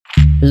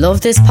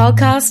Love this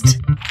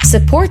podcast?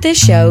 Support this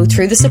show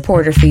through the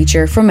supporter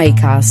feature from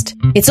Acast.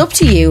 It's up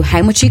to you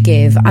how much you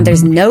give, and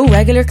there's no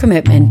regular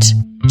commitment.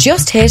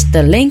 Just hit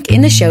the link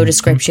in the show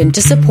description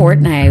to support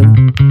now.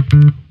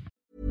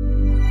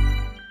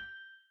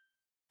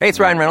 Hey, it's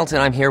Ryan Reynolds,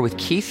 and I'm here with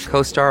Keith,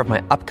 co-star of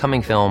my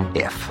upcoming film,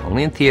 If,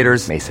 only in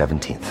theaters May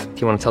 17th.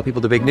 Do you want to tell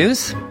people the big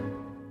news?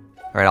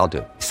 All right, I'll do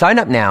it. Sign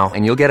up now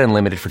and you'll get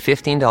unlimited for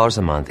 $15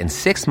 a month and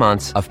 6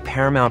 months of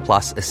Paramount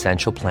Plus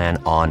Essential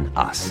Plan on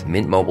us.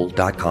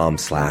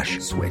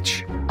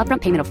 MintMobile.com/switch.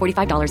 Upfront payment of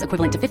 $45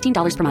 equivalent to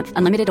 $15 per month.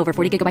 Unlimited over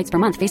 40 gigabytes per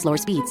month. Face lower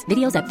speeds.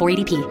 Videos at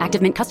 480p.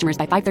 Active Mint customers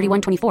by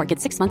 531.24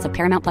 get 6 months of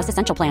Paramount Plus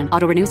Essential Plan.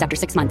 Auto renews after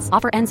 6 months.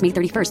 Offer ends May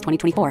 31st,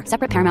 2024.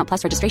 Separate Paramount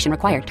Plus registration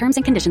required. Terms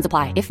and conditions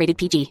apply if rated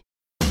PG.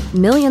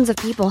 Millions of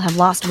people have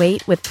lost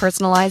weight with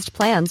personalized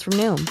plans from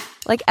Noom.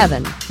 Like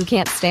Evan, who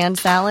can't stand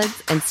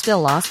salads and still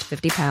lost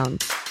 50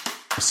 pounds.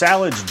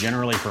 Salads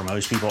generally for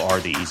most people are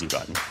the easy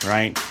button,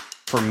 right?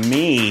 For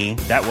me,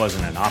 that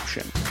wasn't an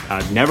option.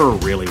 I never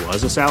really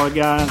was a salad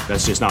guy.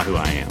 That's just not who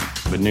I am.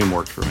 But Noom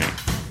worked for me.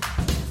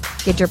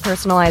 Get your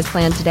personalized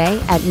plan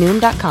today at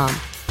Noom.com.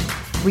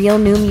 Real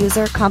Noom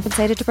user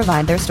compensated to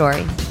provide their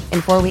story.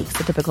 In 4 weeks,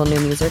 the typical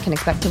Noom user can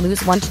expect to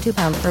lose 1 to 2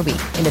 pounds per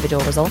week.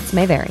 Individual results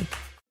may vary.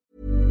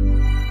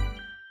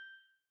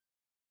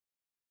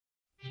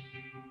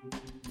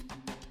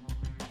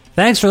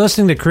 Thanks for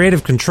listening to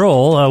Creative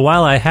Control.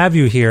 While I have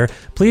you here,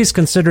 please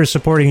consider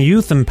supporting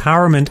Youth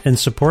Empowerment and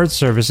Support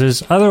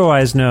Services,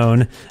 otherwise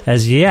known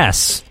as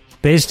YES.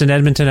 Based in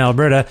Edmonton,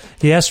 Alberta,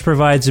 YES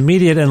provides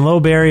immediate and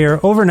low-barrier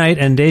overnight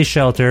and day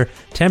shelter,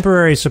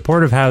 temporary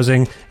supportive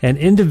housing, and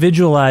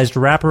individualized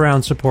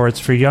wraparound supports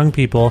for young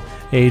people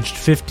aged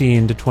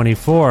 15 to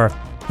 24.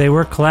 They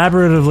work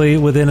collaboratively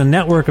within a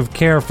network of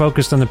care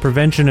focused on the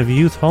prevention of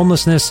youth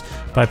homelessness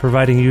by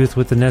providing youth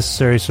with the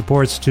necessary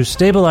supports to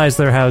stabilize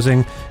their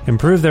housing,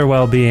 improve their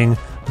well-being,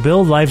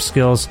 build life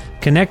skills,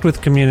 connect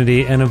with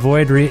community, and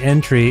avoid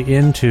re-entry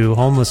into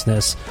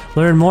homelessness.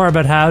 Learn more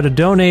about how to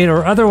donate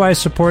or otherwise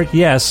support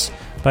YES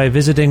by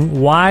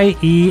visiting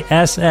yess.org.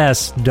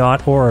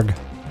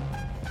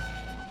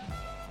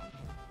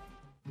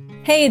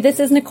 Hey, this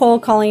is Nicole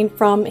calling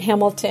from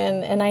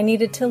Hamilton, and I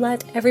needed to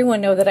let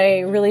everyone know that I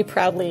really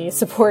proudly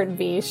support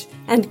Vish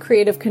and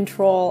Creative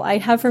Control. I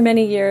have for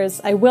many years,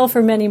 I will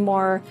for many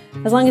more,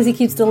 as long as he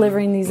keeps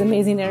delivering these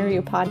amazing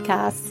interview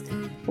podcasts.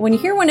 When you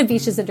hear one of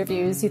Vish's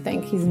interviews, you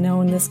think he's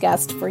known this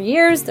guest for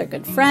years, they're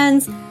good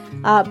friends,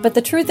 but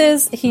the truth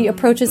is he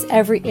approaches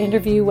every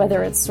interview,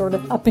 whether it's sort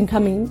of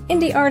up-and-coming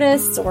indie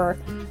artists or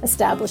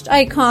established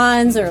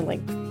icons or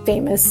like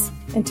famous,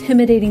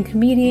 intimidating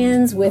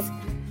comedians with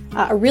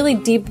a really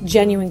deep,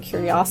 genuine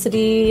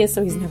curiosity, as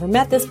though he's never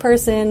met this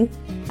person,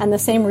 and the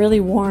same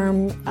really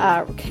warm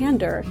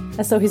candor,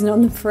 as though he's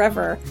known them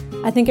forever.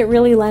 I think it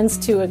really lends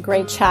to a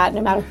great chat,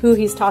 no matter who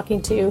he's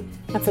talking to,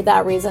 and for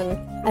that reason,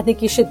 I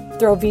think you should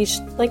throw Vish,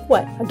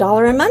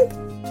 $1 a month?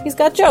 He's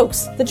got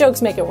jokes. The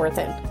jokes make it worth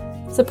it.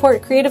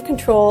 Support Creative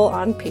Control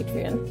on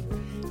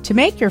Patreon. To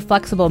make your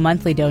flexible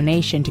monthly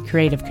donation to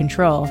Creative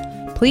Control,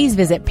 please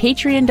visit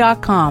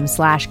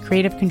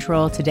patreon.com/Creative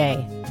Control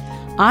today.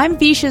 I'm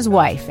Vish's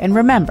wife, and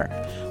remember,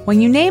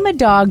 when you name a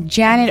dog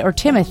Janet or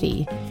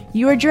Timothy,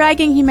 you are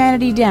dragging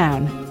humanity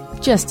down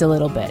just a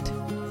little bit.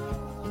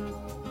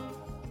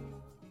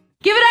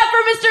 Give it up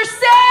for Mr.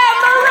 Sam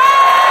Morril!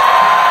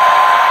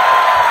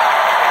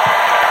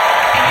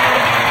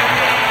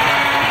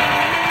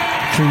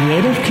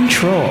 Creative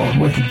Control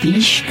with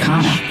Vish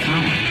Khanna.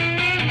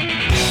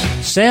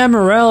 Sam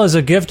Morril is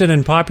a gifted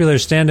and popular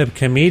stand-up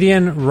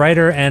comedian,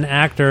 writer, and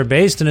actor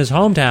based in his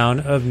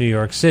hometown of New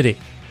York City.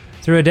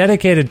 Through a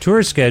dedicated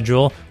tour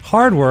schedule,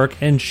 hard work,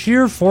 and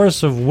sheer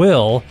force of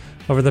will,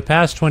 over the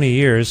past 20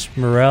 years,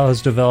 Morril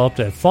has developed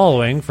a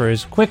following for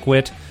his quick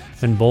wit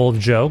and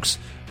bold jokes,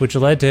 which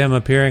led to him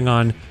appearing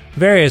on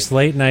various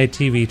late-night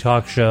TV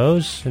talk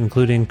shows,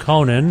 including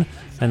Conan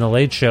and The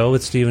Late Show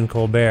with Stephen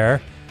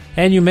Colbert,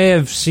 and you may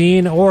have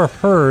seen or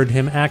heard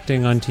him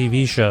acting on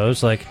TV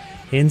shows like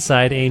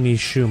Inside Amy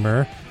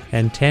Schumer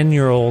and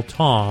 10-Year-Old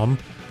Tom,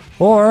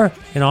 or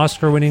in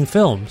Oscar-winning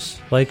films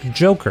like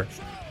Joker.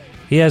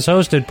 He has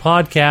hosted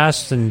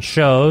podcasts and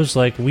shows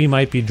like We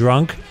Might Be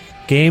Drunk,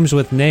 Games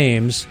with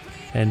Names,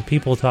 and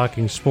People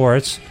Talking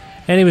Sports,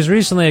 and he was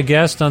recently a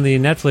guest on the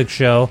Netflix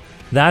show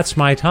That's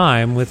My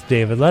Time with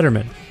David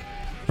Letterman.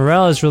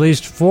 Morril has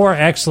released 4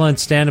 excellent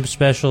stand-up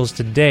specials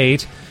to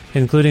date,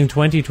 including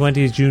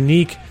 2020's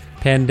unique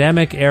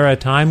pandemic-era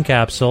time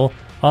capsule,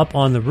 Up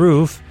on the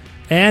Roof,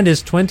 and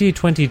his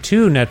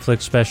 2022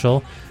 Netflix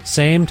special,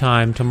 Same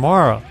Time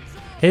Tomorrow.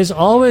 His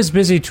always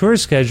busy tour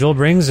schedule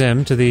brings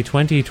him to the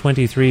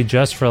 2023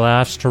 Just for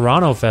Laughs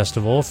Toronto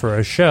Festival for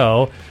a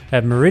show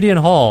at Meridian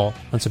Hall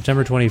on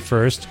September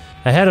 21st,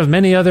 ahead of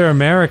many other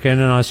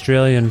American and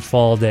Australian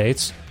fall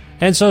dates.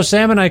 And so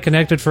Sam and I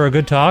connected for a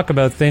good talk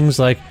about things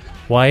like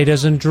why he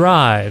doesn't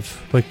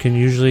drive, but can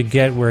usually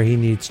get where he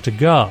needs to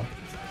go,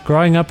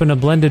 growing up in a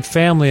blended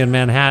family in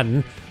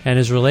Manhattan, and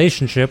his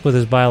relationship with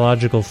his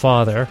biological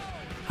father,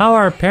 how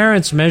our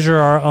parents measure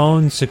our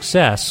own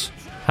success,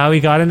 how he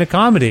got into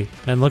comedy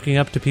and looking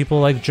up to people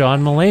like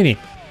John Mulaney,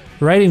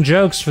 writing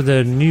jokes for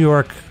the New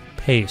York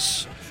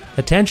Pace,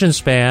 attention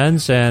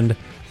spans, and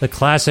the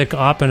classic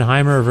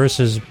Oppenheimer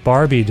versus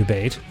Barbie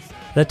debate.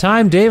 The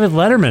time David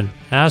Letterman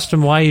asked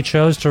him why he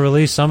chose to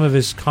release some of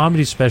his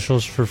comedy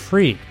specials for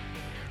free,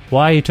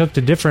 why he took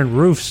to different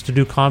roofs to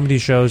do comedy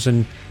shows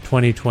in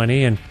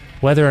 2020, and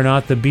whether or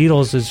not the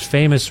Beatles'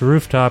 famous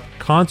rooftop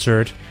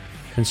concert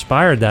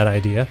inspired that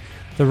idea,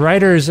 the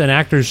writers and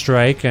actors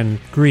strike and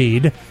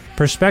greed,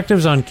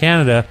 perspectives on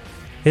Canada,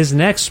 his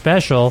next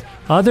special,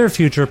 other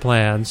future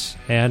plans,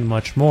 and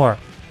much more.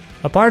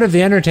 A part of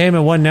the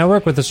Entertainment One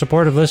Network with the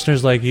support of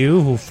listeners like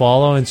you who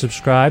follow and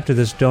subscribe to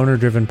this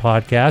donor-driven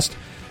podcast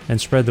and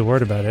spread the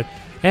word about it,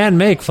 and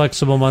make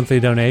flexible monthly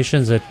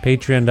donations at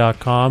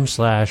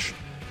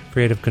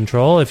patreon.com/Creative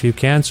Control. If you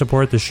can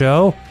support the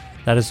show,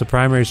 that is the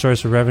primary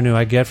source of revenue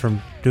I get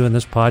from doing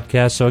this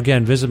podcast. So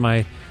again, visit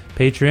my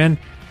Patreon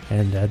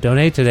and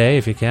donate today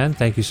if you can.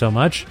 Thank you so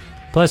much.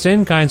 Plus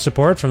in-kind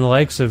support from the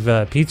likes of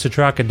Pizza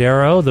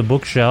Trocadero, The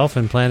Bookshelf,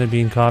 and Planet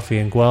Bean Coffee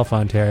in Guelph,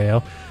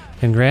 Ontario,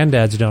 and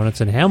Granddad's Donuts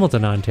in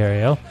Hamilton,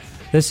 Ontario.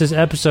 This is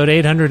episode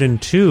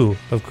 802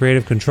 of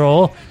Creative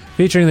Control,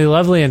 featuring the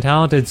lovely and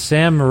talented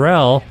Sam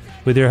Morril,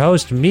 with your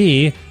host,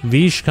 me,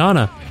 Vish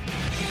Khanna.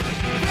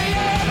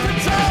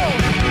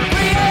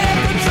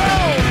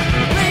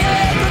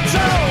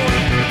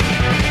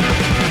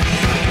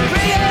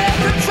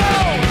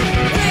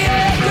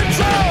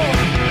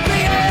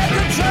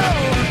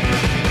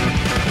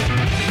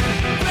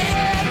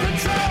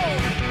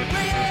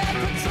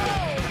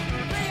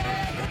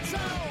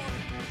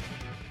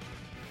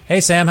 Hey,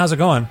 Sam, how's it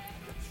going?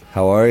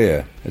 How are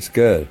you? It's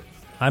good.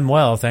 I'm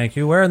well, thank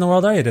you. Where in the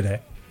world are you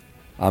today?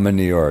 I'm in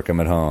New York. I'm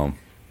at home.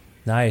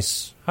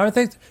 Nice. How are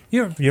things?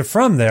 You're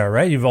from there,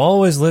 right? You've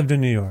always lived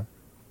in New York.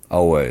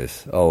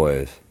 Always.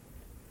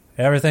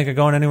 Ever think of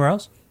going anywhere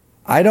else?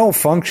 I don't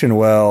function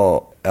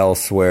well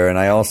elsewhere, and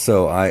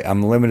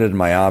I'm limited in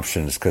my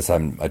options because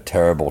I'm a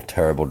terrible,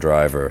 terrible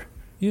driver.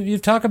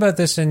 You've talked about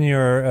this in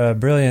your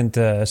brilliant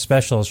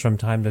specials from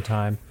time to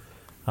time.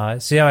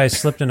 See how I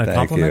slipped in a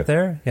compliment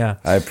there? Yeah.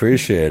 I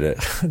appreciate it.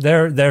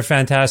 They're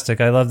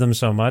fantastic. I love them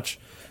so much,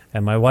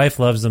 and my wife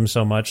loves them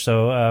so much.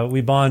 So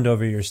we bond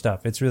over your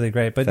stuff. It's really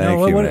great. But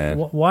man.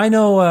 Why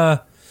no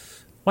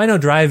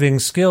driving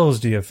skills?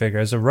 Do you figure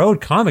as a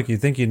road comic, you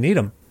think you need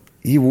them?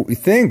 You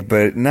think,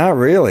 but not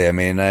really. I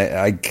mean,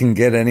 I can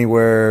get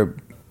anywhere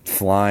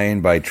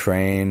flying, by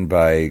train,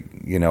 by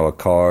a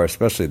car.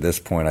 Especially at this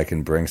point, I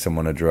can bring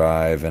someone to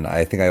drive, and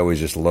I think I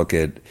always just look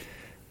at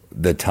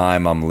the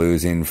time I'm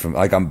losing from,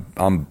 like,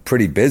 I'm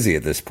pretty busy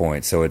at this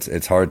point, so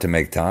it's hard to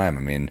make time.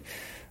 I mean,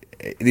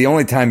 the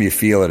only time you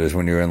feel it is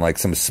when you're in like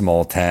some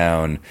small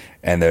town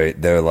and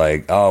they're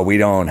like, oh, we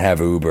don't have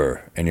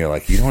Uber, and you're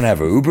like, you don't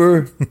have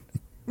Uber?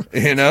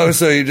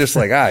 So you're just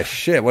like,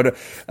 shit, what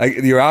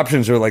your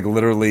options are like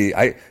literally.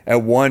 I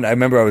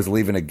remember I was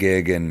leaving a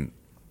gig in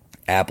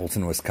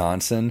Appleton,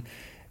 Wisconsin,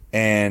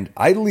 and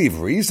I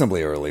leave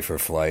reasonably early for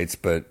flights,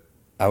 but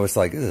I was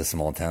like, this is a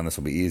small town, this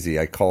will be easy.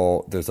 I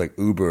call, there's like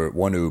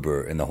one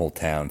Uber in the whole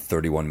town,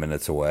 31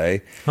 minutes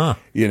away. Huh.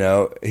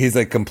 He's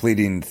like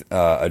completing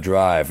a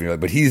drive,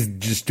 but he's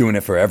just doing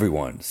it for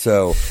everyone.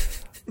 So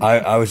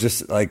I was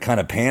just like kind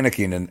of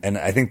panicking. And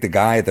I think the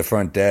guy at the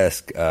front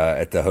desk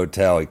at the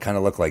hotel, he kind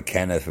of looked like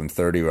Kenneth from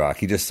 30 Rock.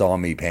 He just saw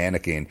me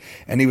panicking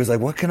and he was like,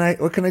 what can I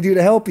do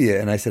to help you?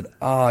 And I said,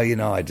 I'm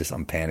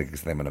panicking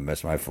because I'm going to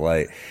miss my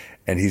flight.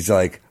 And he's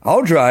like,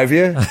 I'll drive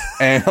you.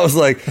 And I was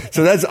like,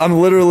 I'm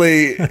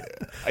literally,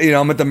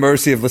 I'm at the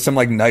mercy of some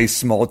like nice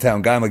small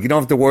town guy. I'm like, you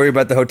don't have to worry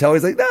about the hotel.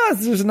 He's like, no,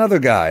 there's another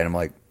guy. And I'm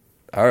like,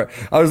 all right.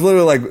 I was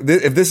literally like,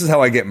 if this is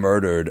how I get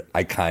murdered,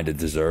 I kind of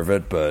deserve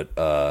it. But,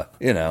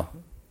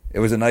 it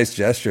was a nice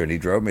gesture and he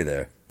drove me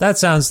there. That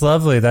sounds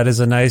lovely. That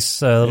is a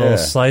nice little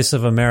slice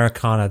of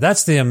Americana.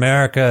 That's the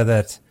America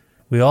that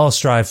we all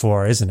strive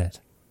for, isn't it?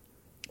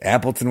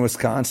 Appleton,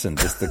 Wisconsin,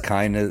 just the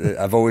kindness.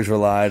 I've always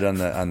relied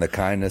on the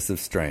kindness of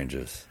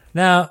strangers.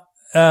 Now,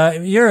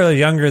 you're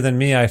younger than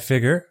me, I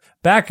figure.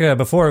 Back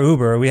before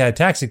Uber, we had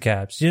taxi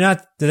cabs. Did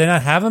they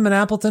not have them in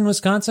Appleton,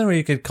 Wisconsin, where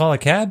you could call a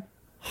cab?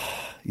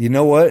 You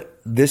know what?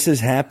 This has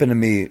happened to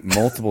me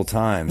multiple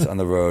times on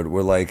the road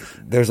where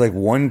there's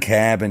one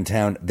cab in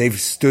town. They've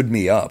stood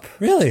me up.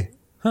 Really?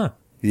 Huh.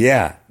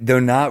 Yeah. They're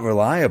not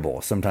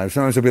reliable sometimes.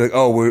 Sometimes they'll be like,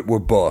 oh, we're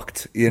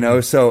booked,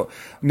 So,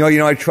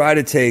 no, I try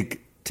to take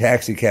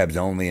taxi cabs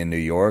only in New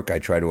York. I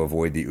try to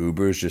avoid the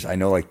Ubers. I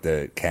know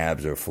the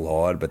cabs are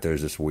flawed, but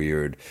there's this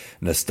weird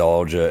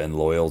nostalgia and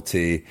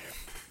loyalty.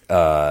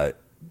 So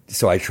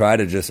I try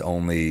to just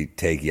only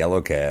take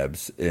yellow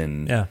cabs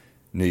in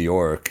New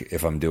York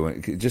if I'm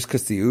doing, just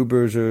because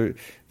the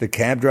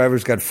cab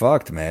drivers got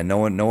fucked, man. No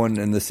one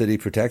in the city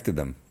protected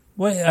them.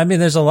 Well, I mean,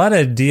 there's a lot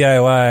of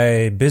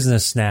DIY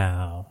business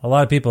now. A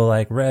lot of people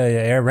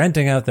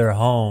renting out their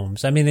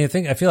homes. I mean,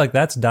 I feel like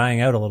that's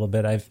dying out a little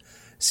bit. I've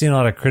seen a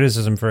lot of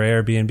criticism for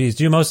Airbnbs.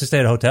 Do you mostly stay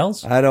at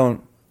hotels? I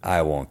don't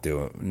I won't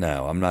do it.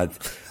 No, I'm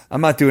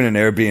not doing an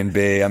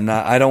Airbnb.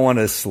 I don't want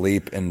to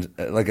sleep in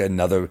like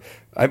another.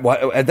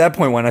 At that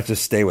point, why not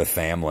just stay with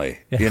family?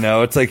 Yeah. You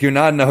know, it's like you're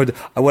not in a hotel.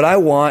 What I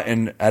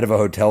want out of a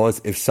hotel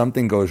is if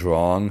something goes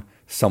wrong,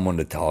 someone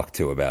to talk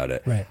to about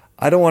it. Right.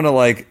 I don't want to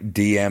like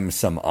DM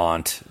some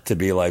aunt to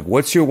be like,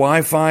 "What's your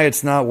Wi-Fi?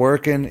 It's not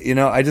working." You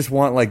know, I just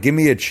want like give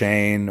me a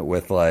chain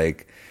with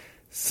like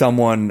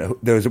someone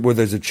where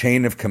there's a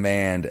chain of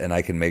command, and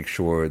I can make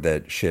sure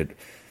that shit.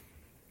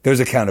 There's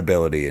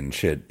accountability and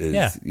shit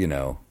is you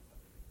know.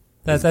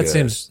 That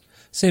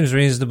seems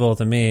reasonable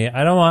to me.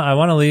 I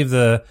want to leave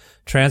the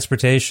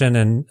transportation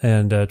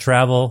and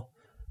travel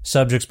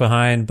subjects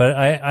behind, but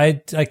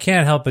I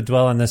can't help but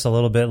dwell on this a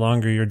little bit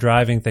longer. Your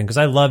driving thing, because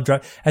I love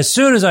driving. As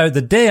soon as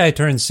the day I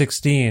turned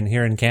 16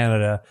 here in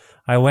Canada,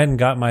 I went and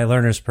got my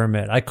learner's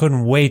permit. I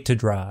couldn't wait to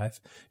drive.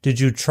 Did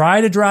you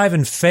try to drive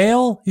and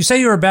fail? You say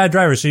you were a bad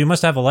driver, so you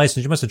must have a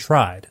license. You must have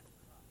tried.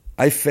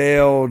 I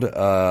failed.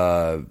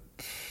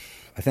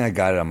 I think I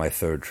got it on my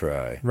third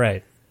try.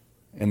 Right.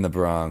 In the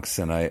Bronx,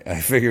 and I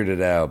figured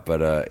it out,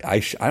 but I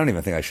don't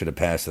even think I should have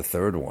passed the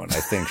third one. I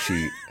think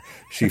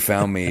she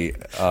found me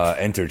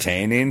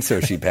entertaining, so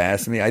she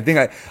passed me. I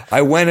think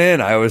I went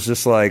in, I was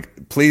just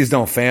like, please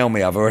don't fail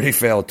me. I've already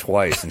failed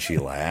twice, and she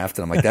laughed,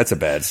 and I'm like, that's a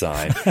bad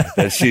sign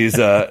that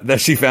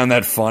she found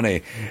that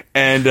funny.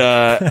 And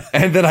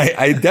then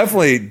I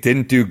definitely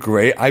didn't do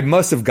great. I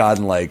must have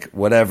gotten like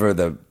whatever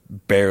the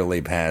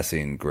barely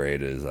passing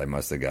grade is. I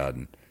must have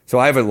gotten. So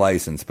I have a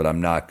license, but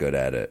I'm not good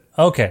at it.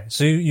 Okay,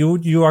 so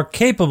you are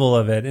capable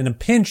of it. In a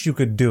pinch, you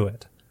could do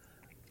it,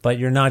 but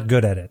you're not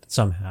good at it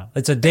somehow.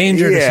 It's a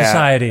danger to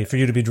society for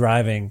you to be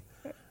driving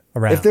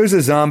around. If there's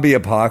a zombie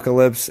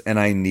apocalypse and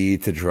I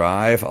need to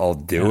drive, I'll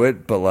do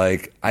it. But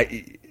like,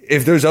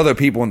 if there's other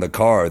people in the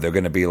car, they're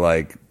going to be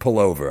like, pull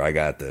over, I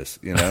got this,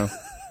 you know?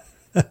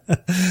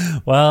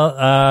 Well,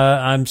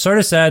 I'm sort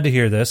of sad to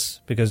hear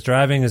this because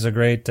driving is a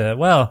great,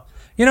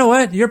 you know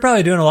what? You're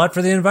probably doing a lot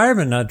for the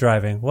environment not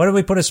driving. Why do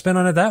we put a spin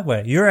on it that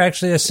way? You're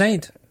actually a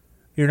saint.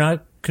 You're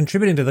not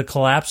contributing to the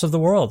collapse of the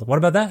world. What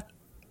about that?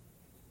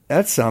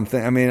 That's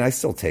something. I mean, I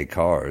still take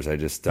cars. I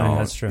just don't.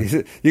 That's true.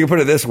 You can put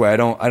it this way. I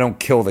don't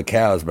kill the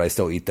cows, but I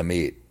still eat the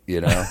meat,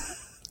 you know?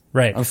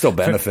 Right. I'm still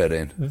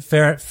benefiting.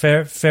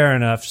 Fair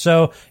enough.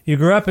 So you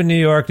grew up in New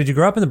York. Did you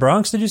grow up in the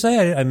Bronx, did you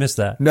say? I missed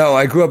that. No,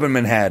 I grew up in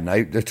Manhattan.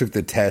 I took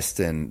the test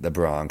in the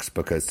Bronx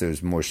because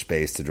there's more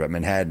space to drive.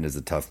 Manhattan is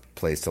a tough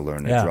place to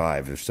learn to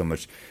drive. There's so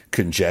much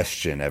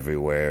congestion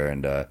everywhere.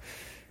 And,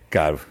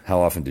 God,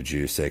 how often did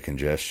you say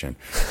congestion?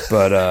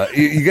 But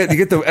you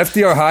get the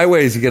FDR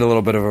highways, you get a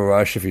little bit of a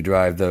rush if you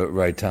drive the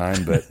right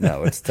time. But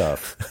no, it's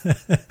tough.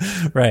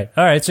 Right.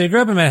 All right. So you grew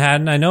up in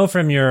Manhattan. I know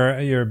from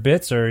your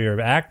bits or your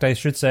act, I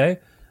should say.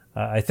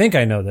 I think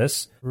I know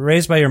this.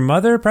 Raised by your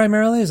mother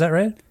primarily, is that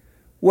right?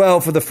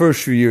 Well, for the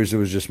first few years, it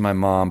was just my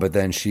mom, but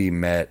then she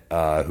met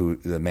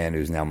the man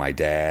who's now my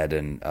dad,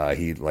 and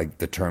he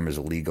the term is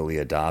legally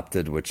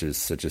adopted, which is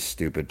such a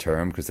stupid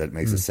term because that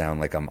makes it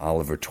sound like I'm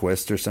Oliver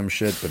Twist or some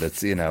shit. But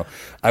it's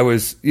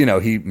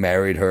he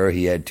married her,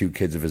 he had 2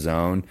 kids of his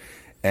own,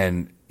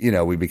 and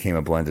we became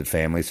a blended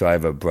family. So I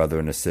have a brother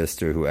and a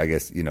sister who I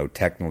guess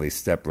technically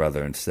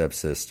stepbrother and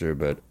stepsister,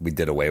 but we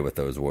did away with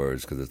those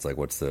words because it's like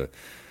what's the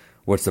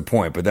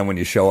point? But then when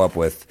you show up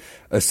with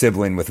a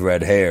sibling with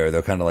red hair,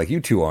 they're kind of like,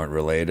 you two aren't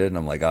related. And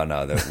I'm like, oh,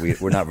 no,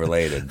 we're not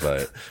related.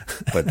 But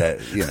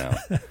that,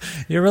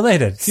 You're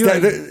related.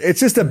 It's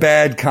just a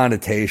bad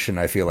connotation,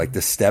 I feel like.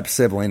 The step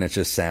sibling, it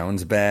just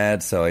sounds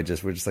bad. So we're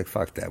just like,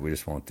 fuck that. We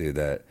just won't do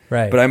that.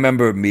 Right. But I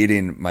remember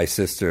meeting my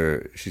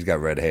sister. She's got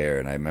red hair.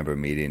 And I remember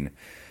meeting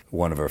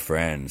one of her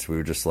friends. We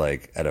were just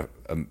like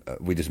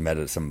we just met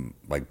at some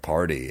like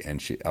party.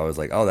 And I was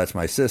like, oh, that's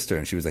my sister.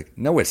 And she was like,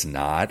 no, it's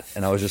not.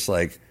 And I was just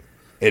like,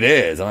 it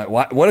is. I'm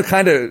like, what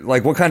kind of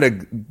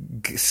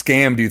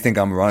scam do you think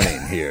I'm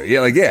running here?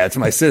 Yeah, it's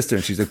my sister.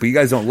 And she's like, but you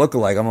guys don't look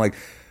alike. I'm like,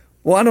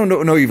 well, I don't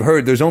know. You've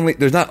heard there's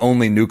not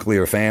only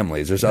nuclear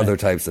families. There's other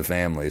types of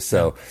families.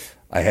 So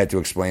I had to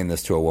explain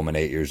this to a woman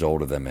 8 years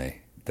older than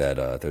me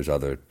that there's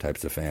other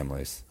types of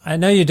families. I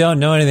know you don't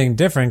know anything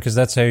different because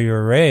that's how you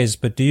were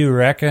raised. But do you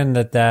reckon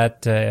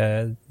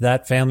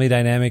that family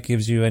dynamic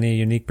gives you any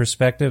unique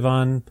perspective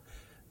on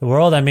the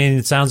world? I mean,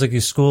 it sounds like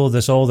you schooled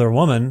this older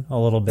woman a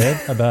little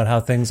bit about how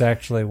things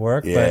actually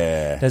work.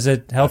 Yeah. But does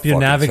it help you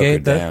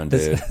navigate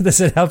does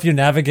it help you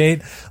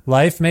navigate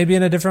life maybe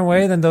in a different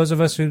way than those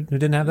of us who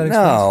didn't have that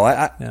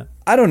experience? No,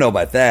 I don't know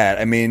about that.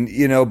 I mean,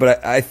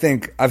 but I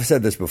think I've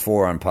said this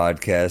before on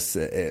podcasts.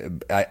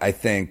 I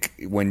think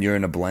when you're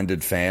in a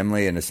blended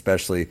family, and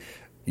especially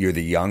you're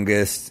the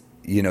youngest,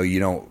 you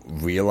don't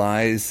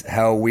realize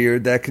how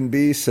weird that can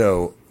be.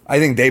 So I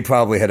think they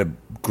probably had a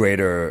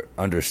greater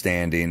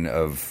understanding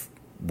of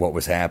what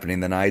was happening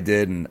than I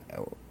did, and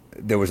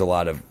there was a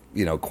lot of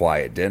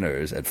quiet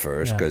dinners at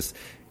first because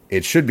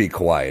it should be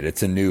quiet.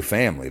 It's a new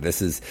family.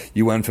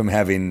 You went from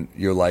having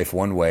your life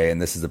one way,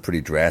 and this is a pretty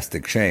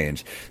drastic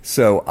change.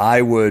 So I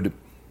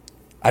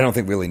don't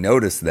think really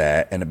notice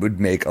that, and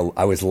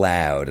I was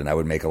loud, and I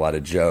would make a lot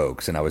of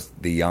jokes, and I was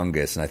the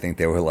youngest, and I think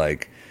they were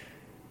like,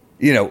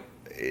 you know,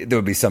 there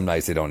would be some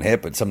nights they don't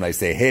hit, but some nights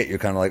they hit. You're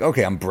kind of like,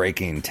 okay, I'm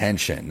breaking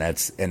tension.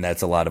 That's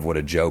a lot of what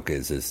a joke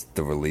is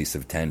the release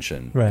of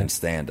tension in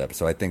stand up.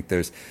 So I think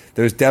there's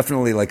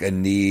definitely like a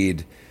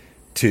need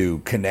to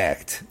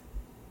connect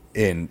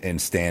in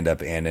stand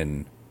up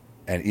and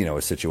you know,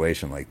 a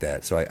situation like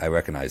that. So I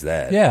recognize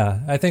that.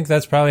 Yeah, I think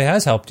that's probably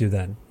has helped you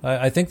then.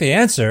 I think the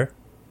answer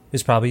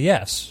is probably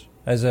yes.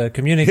 As a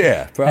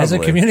communicator,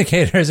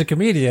 as a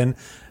comedian,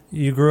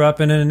 you grew up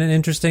in an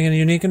interesting and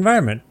unique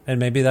environment, and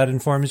maybe that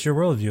informs your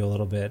worldview a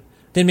little bit.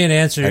 Didn't mean to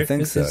answer. I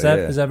think so. Is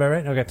that about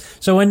right? Okay.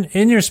 So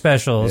in your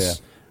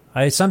specials,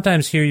 I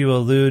sometimes hear you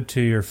allude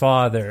to your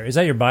father. Is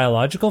that your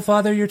biological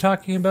father you're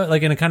talking about,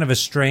 like in a kind of a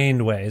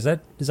strained way? Is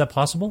that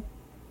possible?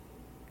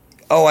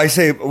 Oh,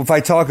 if I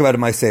talk about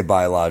him, I say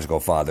biological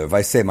father. If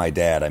I say my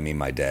dad, I mean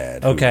my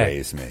dad who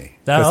raised me.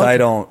 Because I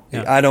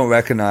don't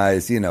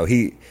recognize, you know,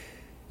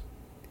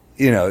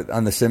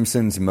 on The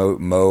Simpsons,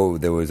 Mo,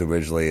 there was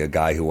originally a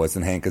guy who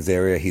wasn't Hank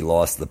Azaria. He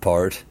lost the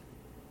part.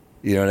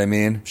 You know what I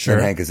mean? Sure.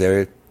 And Hank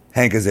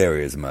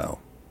Azaria is Mo.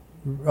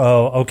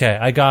 Oh, okay,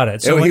 I got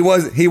it. So he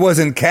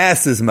wasn't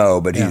cast as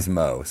Mo, but he's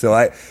Mo.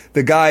 So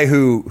the guy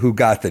who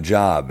got the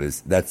job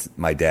that's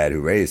my dad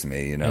who raised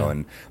me, you know.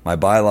 And my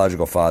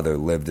biological father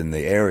lived in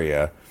the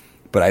area,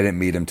 but I didn't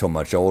meet him till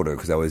much older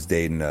because I was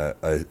dating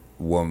a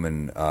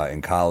woman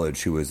in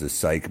college who was a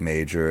psych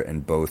major,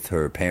 and both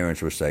her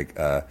parents were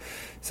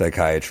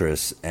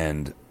psychiatrists.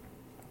 And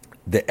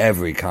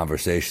every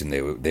conversation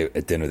they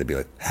at dinner they'd be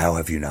like, "How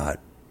have you not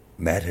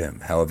met him?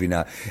 How have you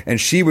not?" And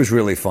she was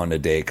really fun to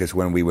date because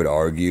when we would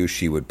argue,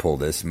 she would pull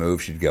this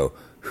move. She'd go,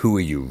 "Who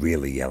are you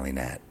really yelling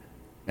at?"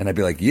 And I'd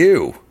be like,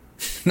 "You."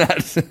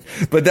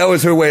 But that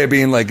was her way of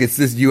being like, it's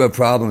this, you have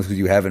problems because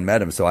you haven't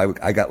met him. So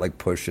I got like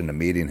pushed into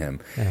meeting him.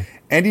 Yeah.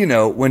 And you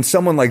know, when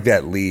someone like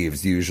that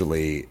leaves,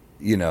 usually,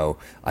 you know,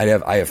 I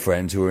have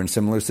friends who are in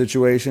similar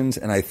situations,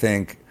 and I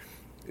think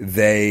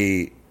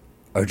they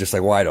are just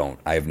like, well,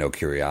 I have no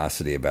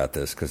curiosity about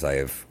this because I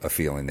have a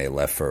feeling they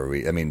left for a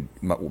reason. I mean,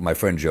 my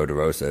friend Joe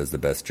DeRosa has the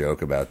best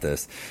joke about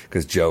this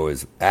because Joe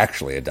is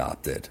actually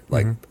adopted,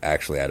 like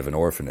actually out of an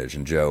orphanage.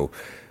 And Joe,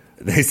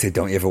 they say,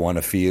 don't you ever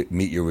want to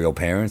meet your real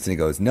parents? And he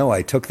goes, no,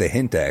 I took the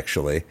hint,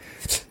 actually.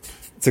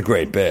 It's a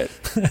great bit.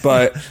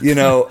 But, you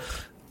know,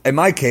 in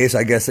my case,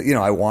 I guess, you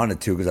know, I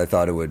wanted to because I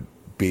thought it would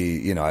be,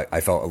 you know,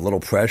 I felt a little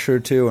pressure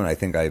to, and I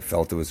think I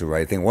felt it was the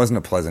right thing. It wasn't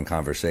a pleasant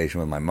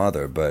conversation with my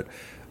mother, but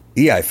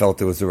yeah, I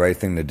felt it was the right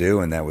thing to do,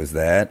 and that was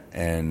that.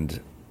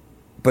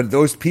 But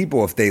those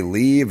people, if they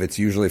leave, it's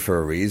usually for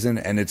a reason,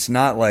 and it's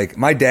not like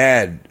my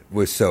dad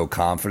was so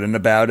confident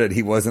about it.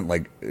 He wasn't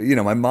like, you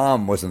know, my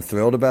mom wasn't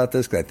thrilled about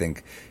this because I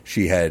think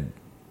she had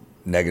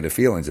negative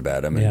feelings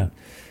about him and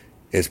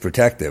is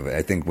protective.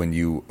 I think when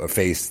you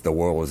face the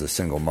world as a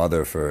single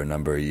mother for a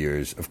number of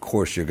years, of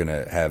course you're going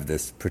to have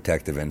this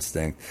protective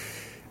instinct.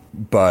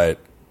 But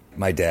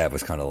my dad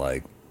was kind of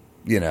like,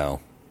 you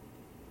know,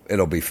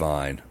 it'll be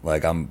fine.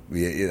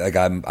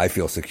 I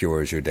feel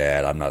secure as your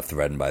dad. I'm not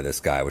threatened by this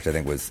guy, which I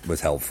think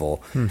was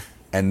helpful.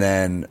 And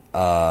then,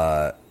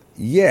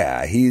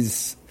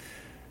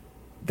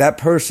 that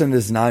person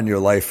is not in your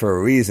life for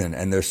a reason,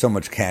 and there's so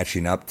much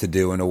catching up to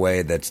do in a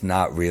way that's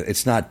not real.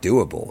 It's not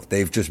doable.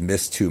 They've just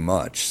missed too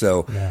much.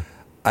 So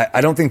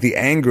I don't think the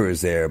anger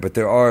is there, but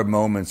there are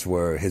moments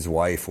where his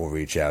wife will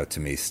reach out to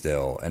me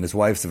still, and his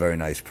wife's a very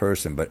nice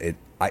person, but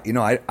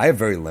I have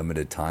very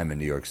limited time in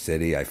New York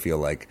City. I feel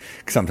like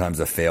sometimes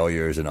a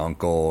failure as an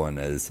uncle and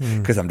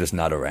because I'm just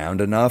not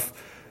around enough,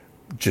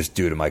 just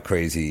due to my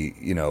crazy,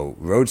 you know,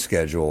 road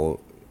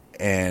schedule,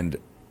 and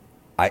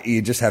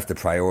you just have to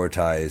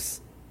prioritize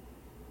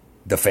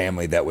the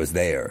family that was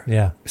there.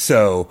 Yeah.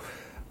 So,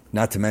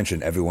 not to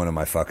mention, every one of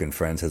my fucking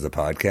friends has a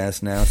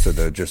podcast now, so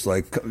they're just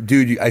like,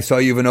 dude, I saw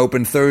you have an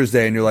open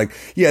Thursday, and you're like,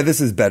 yeah,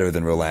 this is better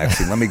than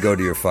relaxing. Let me go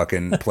to your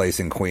fucking place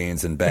in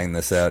Queens and bang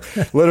this out.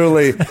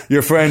 Literally,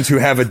 your friends who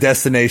have a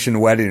destination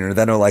wedding, and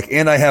then are like,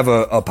 and I have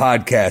a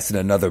podcast in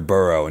another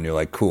borough, and you're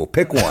like, cool,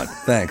 pick one,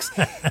 thanks.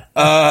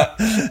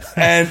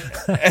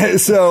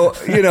 And so,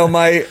 you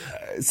know,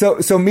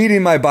 so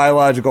meeting my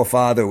biological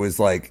father was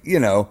like, you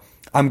know,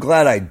 I'm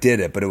glad I did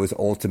it, but it was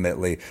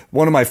ultimately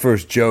one of my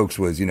first jokes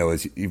was, you know,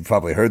 you've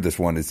probably heard this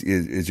one,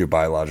 is your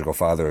biological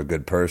father a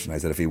good person? I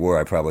said, if he were,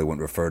 I probably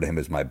wouldn't refer to him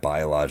as my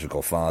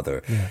biological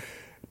father. Yeah.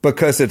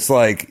 Because it's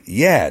like,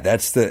 yeah,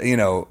 that's you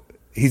know,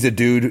 he's a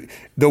dude.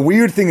 The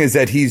weird thing is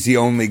that he's the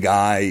only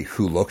guy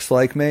who looks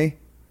like me.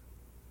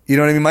 You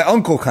know what I mean? My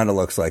uncle kind of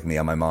looks like me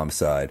on my mom's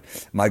side.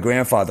 My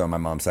grandfather on my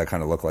mom's side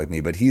kind of looked like me,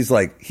 but he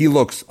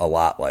looks a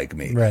lot like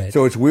me. Right.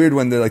 So it's weird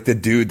when they're like the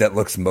dude that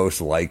looks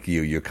most like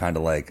you. You're kind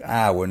of like,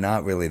 we're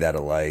not really that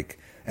alike.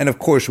 And of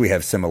course we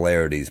have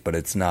similarities, but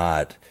it's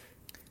not,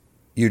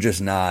 you're just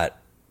not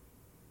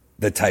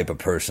the type of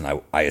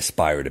person I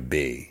aspire to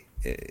be,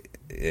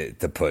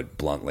 to put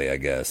bluntly, I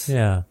guess.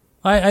 Yeah.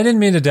 I didn't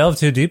mean to delve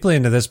too deeply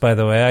into this, by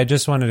the way. I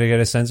just wanted to get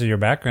a sense of your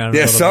background.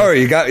 Yeah, sorry,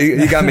 you got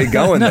me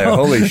going no, there.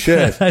 Holy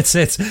shit! it's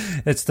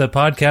the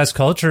podcast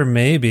culture,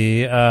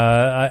 maybe.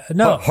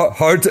 No,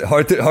 hard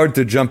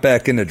to jump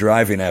back into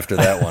driving after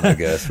that one, I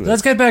guess.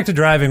 Let's get back to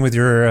driving with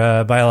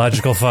your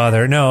biological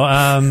father. No,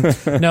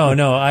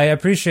 no. I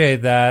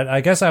appreciate that.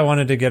 I guess I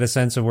wanted to get a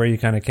sense of where you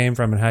kind of came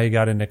from and how you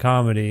got into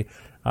comedy.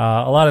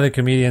 A lot of the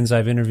comedians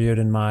I've interviewed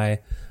in my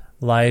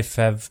life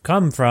have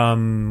come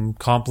from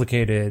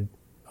complicated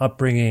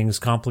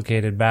upbringings,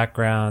 complicated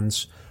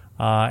backgrounds,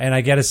 and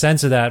I get a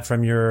sense of that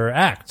from your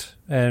act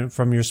and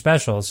from your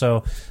special.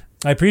 So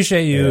I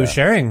appreciate you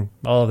sharing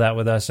all of that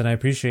with us, and I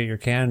appreciate your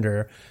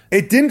candor.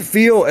 It didn't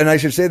feel, and I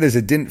should say this,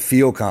 it didn't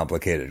feel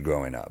complicated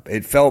growing up.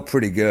 It felt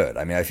pretty good.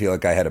 I mean, I feel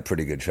like I had a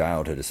pretty good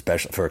childhood,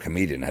 especially for a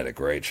comedian. I had a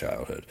great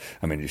childhood.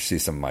 I mean, you see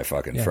some of my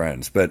fucking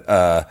friends, but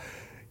I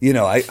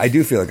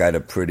do feel like I had a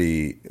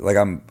pretty, like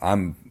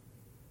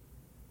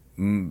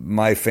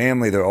my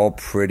family, they're all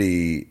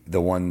pretty,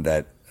 the one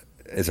that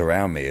is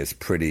around me is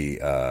pretty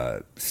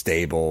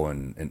stable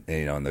and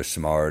they're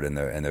smart and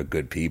they're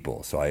good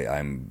people. So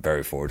I'm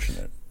very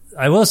fortunate.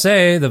 I will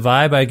say the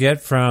vibe I get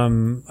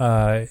from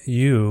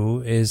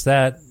you is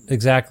that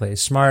exactly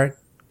smart,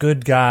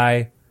 good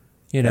guy.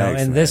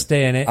 Thanks, in this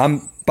day and age,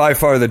 I'm by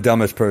far the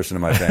dumbest person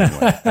in my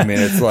family. I mean,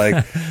 it's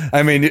like,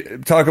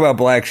 talk about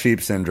black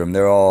sheep syndrome.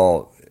 They're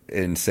all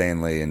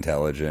insanely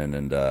intelligent,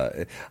 and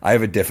I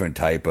have a different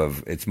type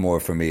of. It's more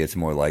for me. It's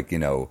more like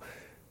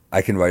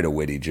I can write a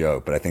witty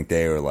joke, but I think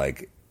they are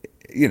like,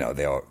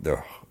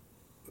 they're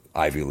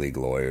Ivy League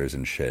lawyers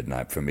and shit.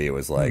 And for me, it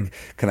was like,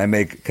 can I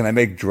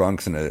make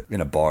drunks in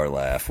a bar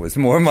laugh? Was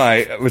more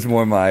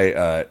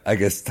my I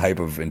guess type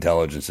of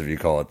intelligence, if you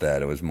call it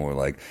that. It was more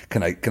like,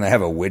 can I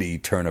have a witty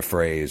turn of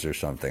phrase or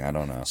something? I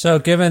don't know. So,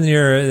 given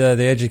your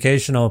the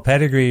educational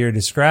pedigree you're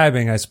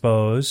describing, I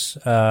suppose,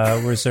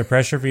 was there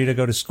pressure for you to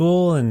go to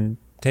school and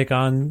take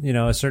on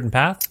a certain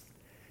path?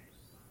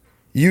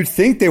 You'd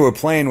think they were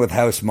playing with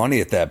house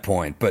money at that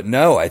point, but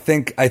no. I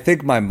think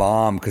my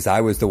mom, because I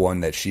was the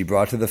one that she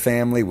brought to the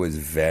family, was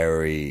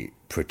very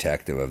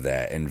protective of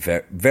that and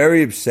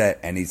very upset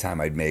anytime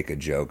I'd make a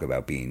joke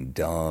about being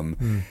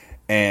dumb.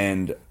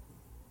 And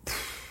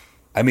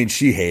I mean,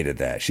 she hated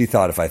that. She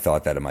thought if I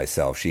thought that of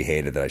myself, she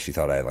hated that. She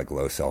thought I had like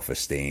low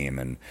self-esteem.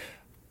 And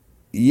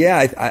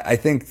yeah, I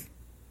think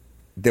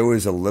there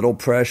was a little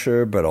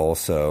pressure, but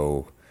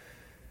also,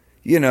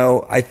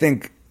 I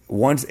think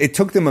once it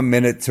took them a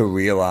minute to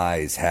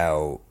realize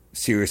how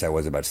serious I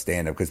was about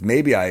stand-up, because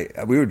maybe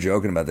we were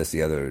joking about this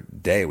the other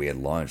day. We had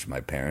lunch,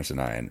 my parents and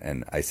I,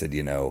 and I said,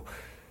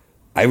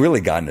 I really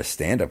got into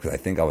stand-up because I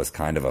think I was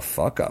kind of a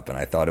fuck-up, and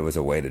I thought it was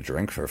a way to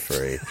drink for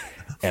free,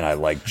 and I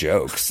like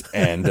jokes,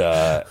 and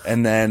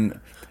then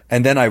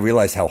I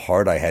realized how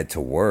hard I had to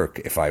work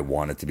if I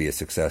wanted to be a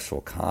successful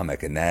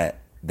comic, and that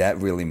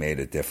really made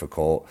it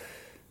difficult,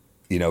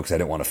 because I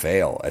didn't want to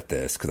fail at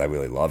this because I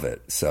really love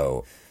it.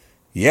 So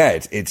yeah,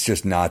 it's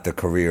just not the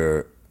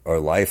career or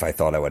life I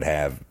thought I would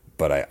have,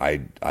 but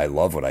I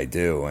love what I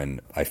do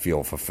and I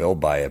feel fulfilled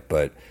by it.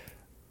 But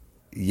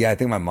yeah, I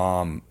think my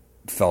mom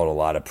felt a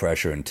lot of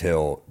pressure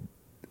until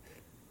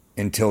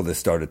this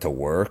started to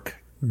work.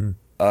 Mm-hmm.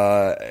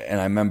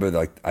 And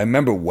I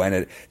remember when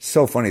it's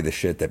so funny, the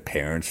shit that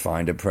parents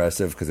find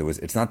impressive, because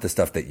it's not the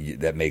stuff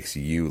that makes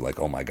you like,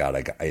 oh my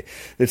God,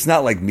 it's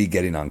not like me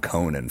getting on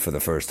Conan for the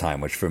first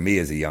time, which for me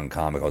as a young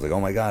comic, I was like,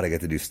 oh my God, I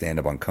get to do stand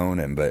up on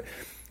Conan. But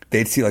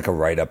they'd see like a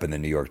write-up in the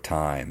New York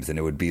Times, and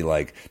it would be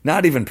like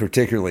not even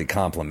particularly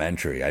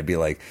complimentary. I'd be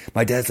like,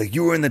 my dad's like,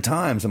 you were in the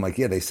Times. I'm like,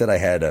 yeah, they said I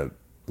had a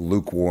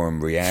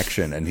lukewarm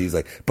reaction. And he's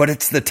like, but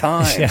it's the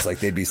Times. Yeah.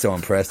 Like they'd be so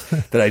impressed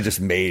that I just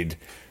made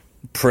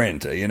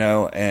print, and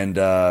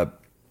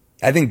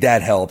I think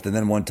that helped. And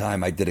then one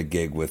time I did a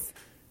gig with,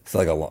 this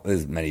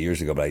was many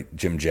years ago, but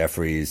Jim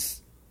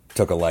Jeffries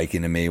took a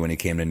liking to me when he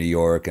came to New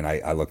York, and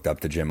I looked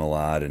up to Jim a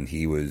lot, and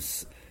he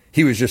was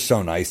just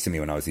so nice to me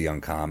when I was a young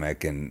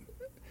comic, and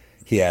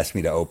he asked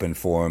me to open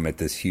for him at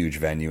this huge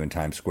venue in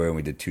Times Square, and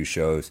we did 2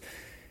 shows.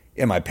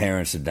 And my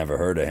parents had never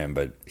heard of him,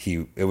 but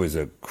it was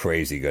a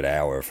crazy good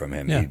hour from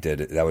him. Yeah.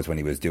 That was when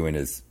he was doing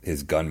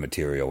his gun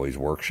material. He was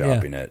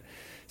workshopping it.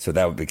 So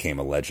that became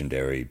a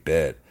legendary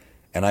bit.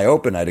 And I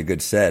opened, I had a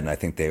good set, and I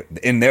think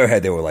in their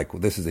head, they were like,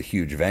 well, this is a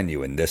huge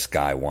venue, and this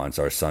guy wants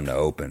our son to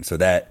open. So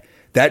that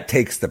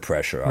takes the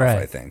pressure off, right.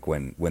 I think,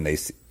 when they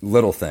see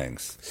little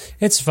things.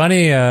 It's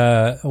funny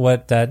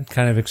what that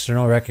kind of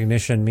external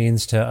recognition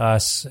means to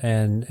us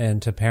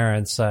and to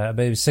parents.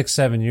 Maybe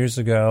 6-7 years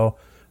ago,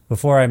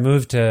 before I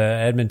moved to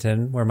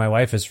Edmonton, where my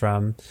wife is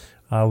from,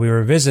 we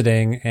were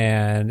visiting,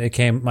 and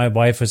my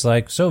wife was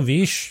like, so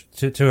Vish,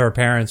 to her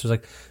parents, was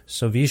like,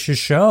 so Vish's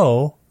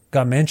show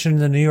got mentioned in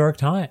the New York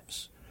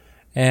Times.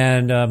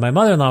 And my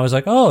mother-in-law was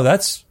like, oh,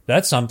 that's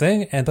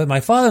something. But my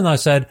father-in-law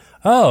said,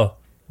 oh,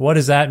 what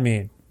does that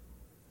mean?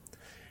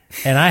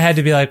 And I had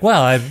to be like,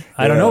 well,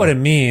 I don't know what it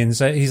means.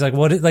 He's like,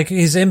 what? Like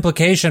his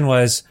implication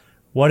was,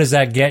 what does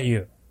that get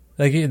you?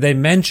 Like they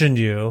mentioned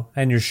you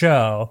and your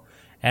show,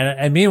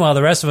 And meanwhile,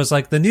 the rest of us,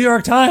 like the New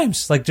York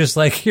Times, like just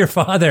like your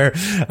father.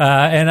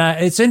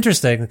 It's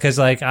interesting because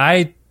like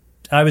I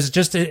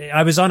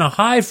was on a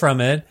high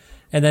from it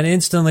and then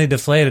instantly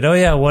deflated. Oh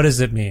yeah, what does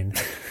it mean?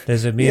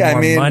 Does it mean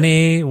more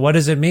money? What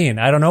does it mean?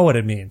 I don't know what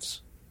it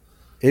means.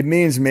 It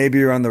means maybe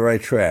you're on the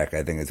right track,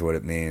 I think is what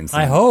it means.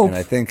 I hope.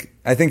 And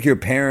I think your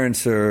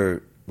parents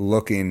are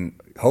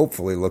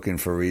hopefully looking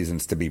for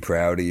reasons to be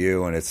proud of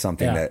you, and it's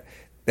something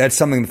that's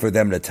something for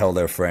them to tell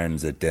their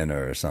friends at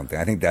dinner or something.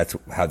 I think that's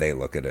how they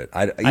look at it.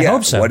 I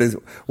hope so.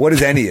 What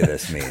does any of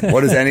this mean?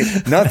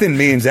 Nothing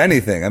means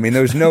anything. I mean,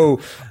 there's no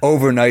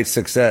overnight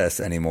success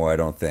anymore, I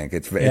don't think.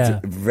 It's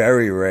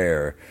very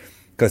rare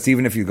because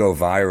even if you go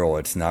viral,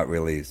 it's not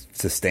really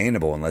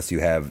sustainable unless you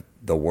have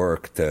the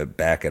work to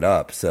back it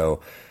up.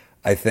 So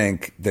I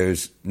think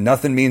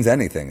nothing means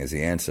anything is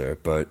the answer.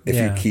 But if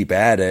you keep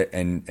at it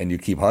and you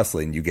keep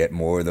hustling, you get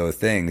more of those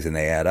things and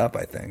they add up,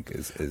 I think,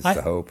 is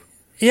the hope.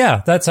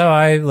 Yeah, that's how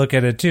I look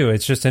at it too.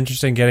 It's just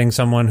interesting getting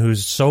someone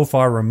who's so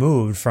far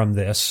removed from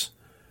this.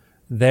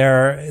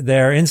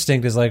 Their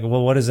instinct is like,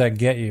 well, what does that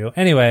get you?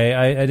 Anyway,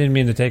 I didn't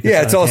mean to take it.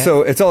 Yeah, it's a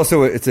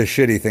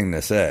shitty thing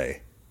to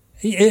say.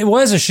 It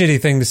was a shitty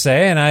thing to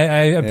say, and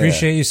I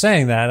appreciate you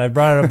saying that. I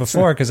brought it up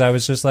before because I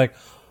was just like,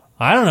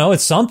 I don't know,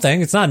 it's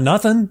something. It's not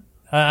nothing.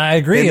 I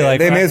agree.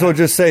 They may as well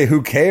just say,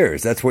 who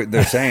cares? That's what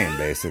they're saying,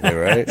 basically,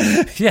 right?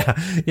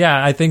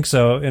 Yeah, I think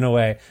so, in a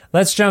way.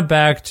 Let's jump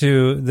back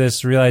to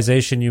this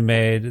realization you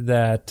made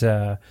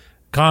that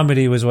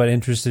comedy was what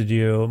interested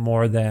you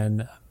more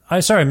than...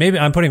 sorry, maybe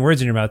I'm putting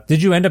words in your mouth.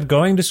 Did you end up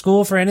going to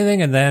school for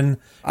anything and then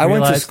I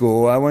went to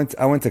school. I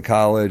went to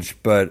college,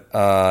 but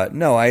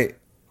no,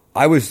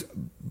 I was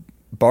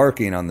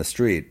barking on the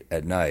street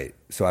at night.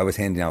 So I was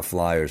handing out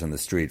flyers on the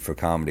street for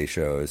comedy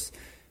shows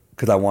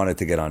because I wanted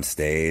to get on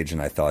stage,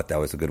 and I thought that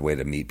was a good way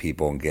to meet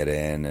people and get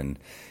in. And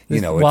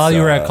while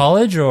you were at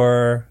college,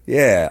 or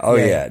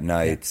at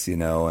nights,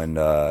 and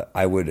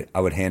I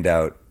would hand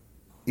out.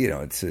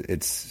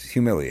 It's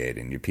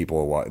humiliating.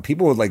 People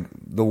would like,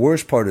 the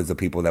worst part is the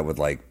people that would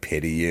like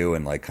pity you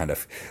and like kind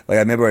of like, I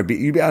remember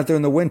you'd be out there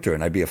in the winter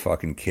and I'd be a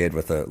fucking kid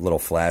with a little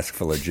flask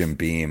full of Jim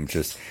Beam,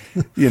 just,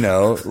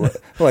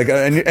 like,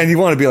 and you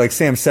want to be like,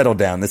 Sam, settle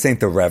down. This ain't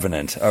The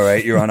Revenant. All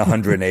right. You're on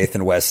 108th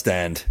and West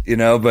End,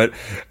 but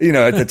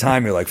at the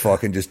time you're like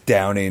fucking just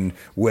downing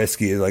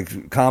whiskey,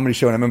 like comedy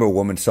show. And I remember a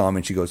woman saw me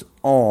and she goes,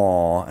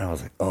 "Aw," and I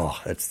was like, "Oh,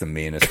 that's the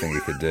meanest thing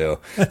you could do.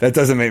 That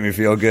doesn't make me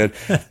feel good."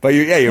 But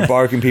you're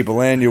barking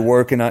people in, you're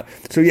working on.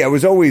 So yeah, it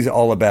was always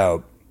all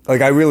about,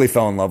 like, I really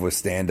fell in love with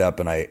stand up,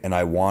 and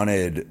I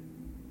wanted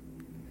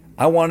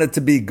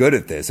to be good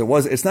at this.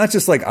 It's not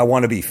just like I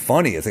want to be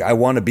funny. It's like I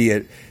want to be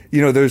at,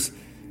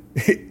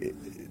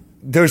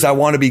 there's I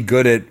want to be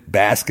good at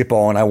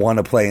basketball and I want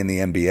to play in the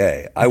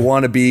NBA. I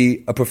want to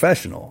be a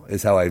professional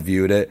is how I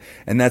viewed it.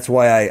 And that's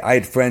why I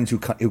had friends who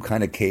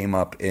kind of came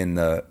up in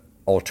the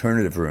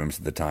alternative rooms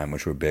at the time,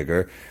 which were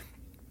bigger.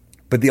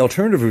 But the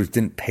alternative rooms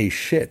didn't pay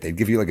shit. They'd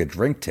give you like a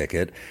drink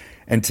ticket.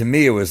 And to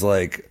me, it was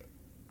like,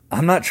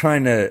 I'm not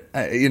trying to,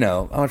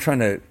 I'm not trying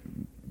to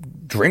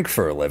drink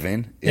for a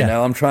living. You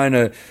know, I'm trying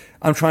to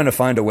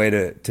find a way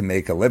to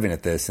make a living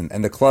at this.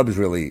 And the clubs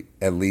really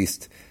at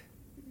least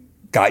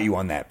got you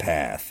on that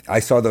path. I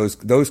saw those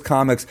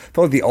comics,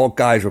 felt like the alt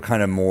guys were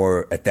kind of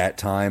more at that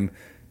time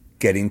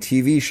getting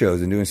TV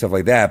shows and doing stuff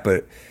like that.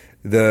 But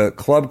the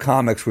club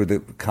comics were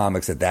the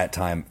comics at that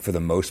time, for the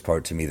most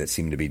part, to me, that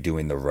seemed to be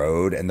doing the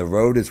road. And the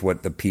road is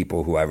what the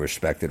people who I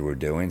respected were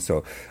doing.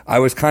 So I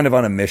was kind of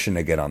on a mission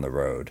to get on the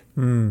road.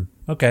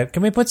 Okay.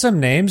 Can we put some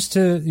names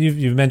to,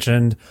 you've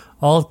mentioned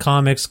alt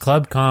comics,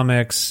 club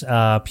comics,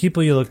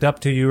 people you looked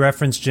up to. You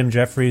referenced Jim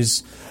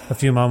Jeffries a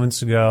few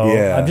moments ago.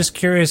 Yeah. I'm just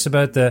curious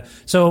about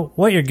so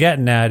what you're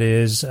getting at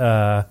is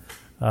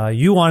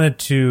you wanted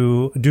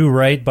to do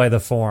right by the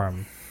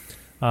form.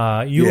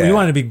 You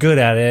wanted to be good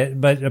at it,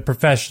 but a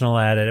professional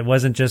at it. It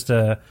wasn't just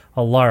a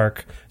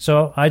lark.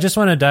 So I just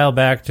want to dial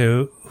back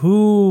to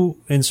who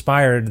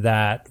inspired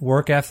that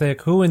work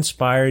ethic? Who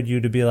inspired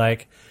you to be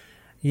like,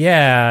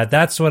 yeah,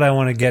 that's what I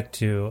want to get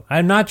to?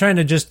 I'm not trying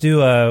to just do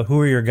who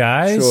are your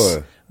guys?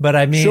 Sure. But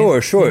I mean...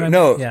 Sure.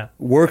 No,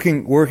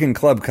 working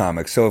club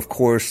comics. So, of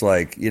course,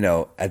 like,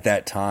 at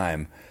that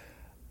time,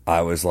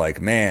 I was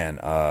like, man,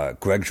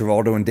 Greg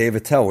Giraldo and Dave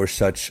Attell were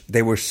such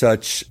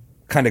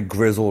kind of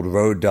grizzled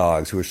road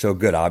dogs who were so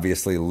good.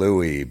 Obviously,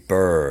 Louis,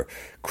 Burr,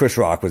 Chris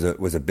Rock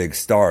was a big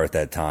star at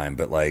that time.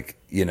 But like,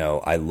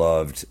 I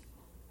loved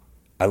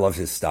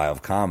his style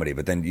of comedy.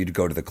 But then you'd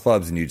go to the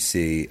clubs and you'd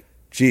see,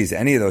 geez,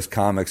 any of those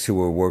comics who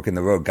were working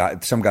the road,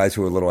 some guys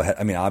who were a little ahead.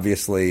 I mean,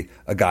 obviously,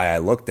 a guy I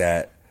looked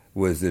at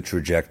was the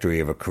trajectory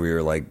of a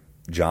career like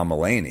John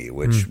Mulaney,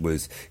 which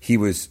was, he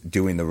was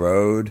doing the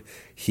road.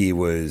 He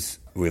was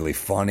really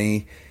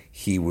funny.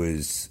 He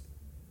was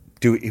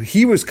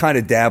kind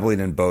of dabbling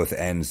in both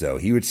ends, though.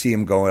 He would see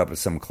him going up at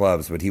some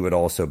clubs, but he would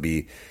also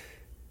be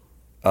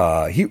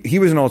he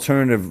was an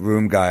alternative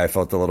room guy, I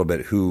felt a little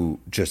bit, who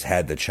just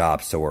had the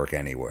chops to work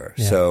anywhere.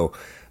 Yeah. So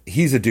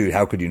he's a dude,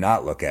 how could you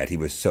not look at? He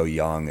was so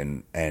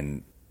young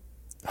and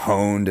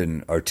honed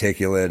and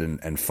articulate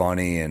and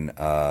funny, and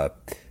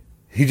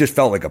he just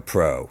felt like a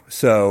pro.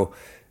 So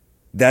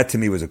that to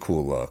me was a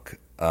cool look.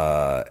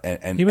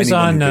 And he was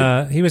on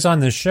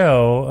the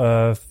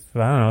show. I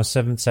don't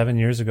know, 7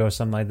 years ago,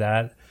 something like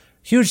that.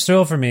 Huge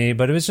thrill for me,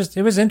 but it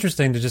was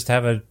interesting to just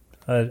have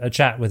a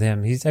chat with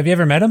him. Have you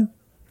ever met him?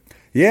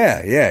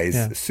 Yeah, he's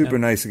a super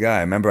nice guy.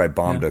 I remember I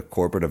bombed a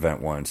corporate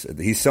event once.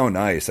 He's so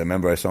nice. I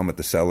remember I saw him at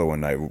the Cellar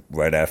one night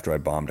right after I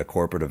bombed a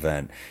corporate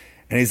event.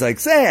 And he's like,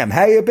 Sam,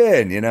 how you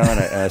been? And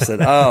I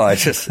said, oh, I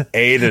just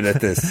ate it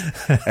at this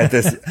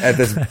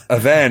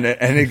event.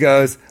 And he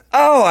goes,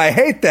 oh, I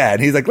hate that.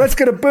 And he's like, let's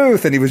get a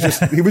booth. And it's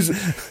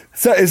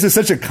just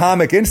such a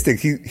comic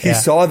instinct. He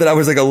saw that I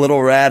was like a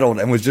little rattled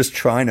and was just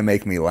trying to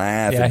make me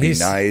laugh and be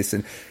nice.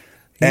 And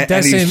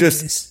he's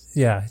just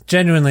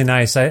genuinely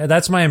nice.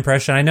 That's my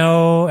impression. I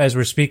know as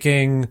we're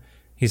speaking,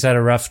 he's had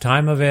a rough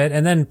time of it.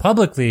 And then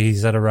publicly,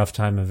 he's had a rough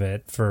time of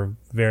it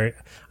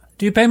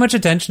Do you pay much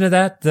attention to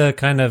that? The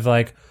kind of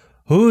like,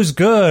 who's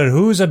good,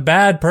 who's a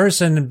bad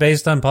person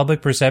based on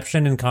public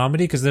perception in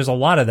comedy? Because there's a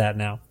lot of that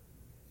now.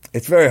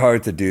 It's very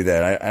hard to do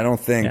that. I don't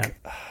think...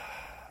 Yeah.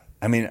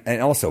 I mean,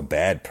 and also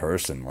bad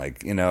person. Like,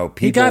 people...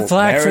 He got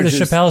flack for the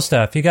Chappelle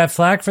stuff. He got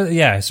flack for... his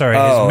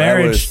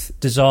marriage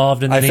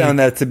dissolved. And then I found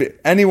that to be...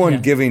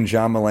 Anyone giving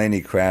John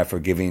Mulaney crap for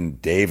giving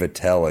Dave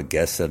Attell a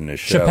guest set in his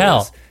show...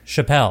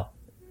 Chappelle.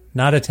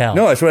 Not Attell.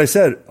 No, that's what I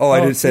said. I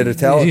didn't say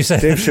Attell. You said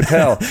Dave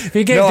Chappelle.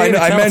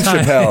 I meant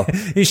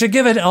Chappelle. He should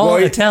give it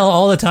Attell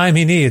all the time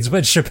he needs,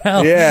 but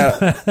Chappelle.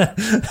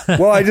 Yeah.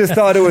 Well, I just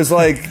thought it was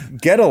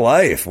like, get a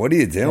life. What are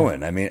you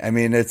doing? I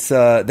mean, it's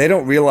they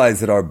don't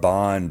realize that our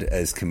bond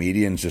as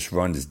comedians just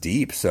runs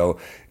deep. So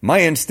my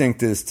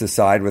instinct is to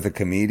side with a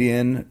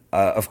comedian.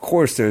 Of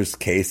course, there's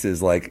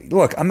cases like,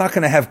 look, I'm not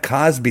going to have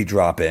Cosby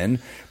drop in,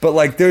 but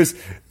like, you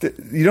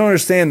don't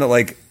understand that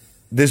like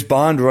this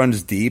bond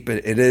runs deep.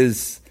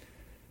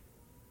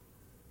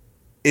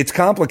 It's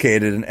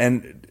complicated,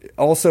 and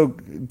also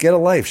get a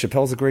life.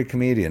 Chappelle's a great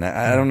comedian.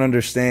 I don't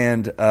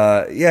understand.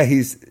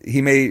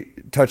 He may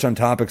touch on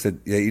topics that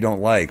you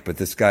don't like, but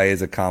this guy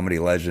is a comedy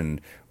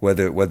legend,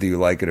 whether you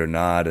like it or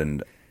not.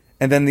 And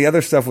then the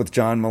other stuff with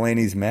John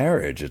Mulaney's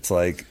marriage, it's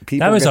like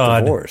people get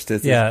divorced.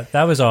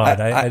 That was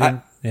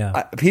odd.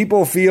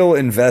 People feel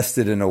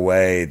invested in a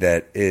way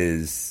that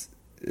is.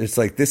 It's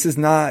like, this is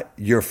not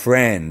your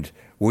friend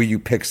where you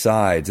pick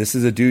sides. This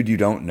is a dude you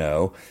don't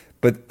know.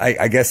 But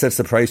I guess that's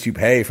the price you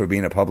pay for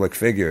being a public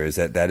figure, is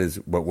that is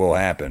what will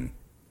happen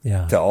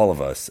to all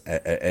of us.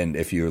 And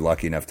if you're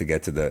lucky enough to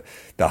get to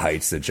the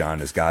heights that John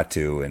has got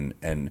to.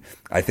 And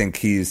I think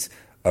he's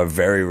a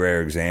very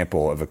rare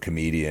example of a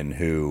comedian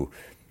who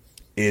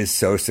is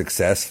so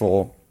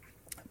successful,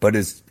 but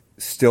is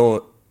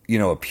still,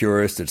 a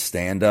purist at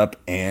stand-up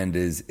and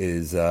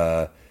is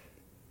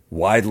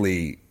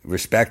widely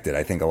respected.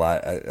 I think a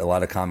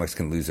lot of comics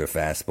can lose their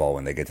fastball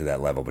when they get to that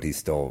level, but he's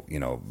still,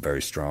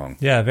 very strong.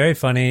 Yeah, very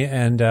funny.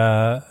 And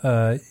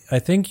I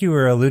think you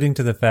were alluding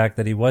to the fact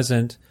that he was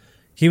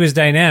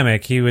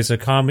dynamic. He was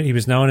he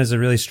was known as a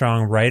really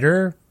strong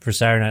writer for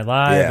Saturday Night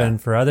Live and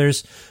for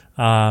others.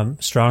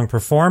 Strong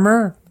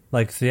performer,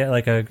 like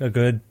a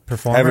good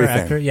performer,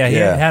 actor. Yeah, he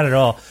had it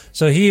all.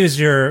 So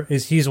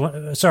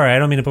sorry, I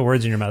don't mean to put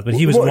words in your mouth, but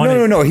he was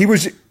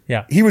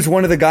No. He was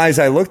one of the guys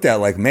I looked at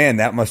like, man,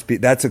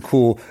 that's a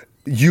cool,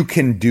 you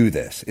can do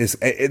this. It's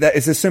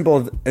as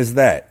simple as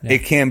that. Yeah.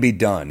 It can be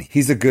done.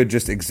 He's a good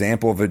just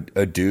example of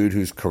a dude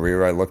whose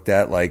career I looked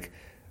at like,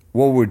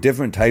 well, we're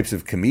different types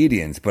of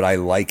comedians, but I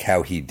like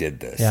how he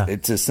did this. Yeah.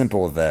 It's as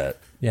simple as that.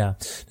 Yeah.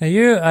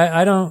 Now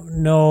I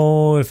don't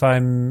know if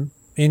I'm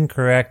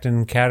incorrect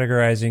in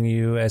categorizing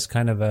you as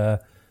kind of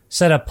a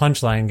setup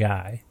punchline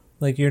guy.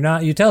 Like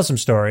you tell some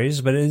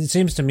stories, but it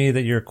seems to me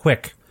that you're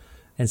quick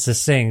and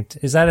succinct.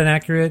 Is that an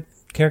accurate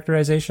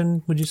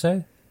characterization, would you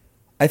say?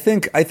 I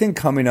think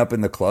coming up in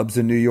the clubs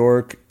in New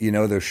York,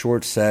 they're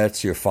short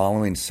sets. You're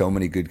following so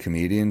many good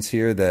comedians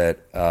here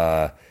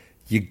that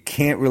you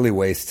can't really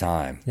waste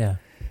time. Yeah.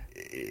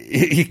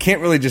 You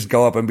can't really just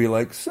go up and be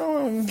like,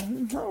 so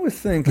I was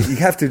thinking. You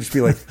have to just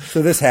be like,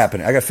 so this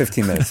happened. I got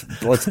 15 minutes.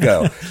 Let's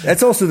go.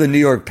 That's also the New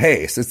York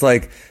pace. It's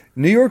like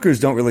New Yorkers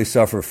don't really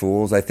suffer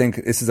fools. I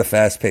think this is a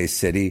fast-paced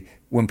city.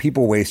 When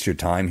people waste your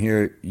time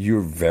here,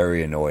 you're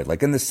very annoyed.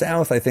 Like in the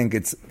South, I think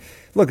it's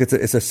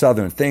a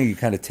Southern thing. You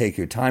kind of take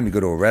your time. You go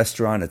to a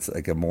restaurant. It's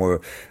like a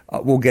more,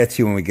 we'll get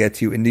to you when we get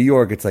to you. In New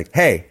York, it's like,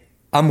 hey,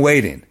 I'm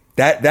waiting.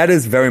 That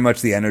is very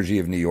much the energy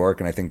of New York,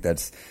 and I think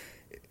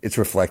it's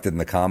reflected in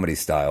the comedy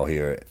style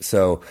here.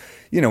 So,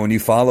 when you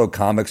follow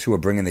comics who are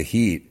bringing the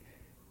heat,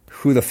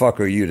 who the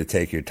fuck are you to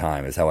take your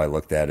time is how I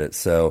looked at it.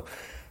 So,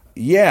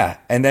 yeah.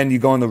 And then you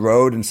go on the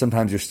road and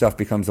sometimes your stuff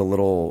becomes a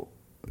little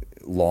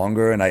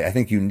longer. And I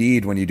think you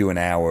need, when you do an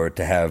hour,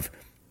 to have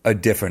a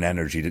different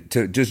energy.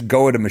 To just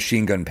go at a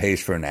machine gun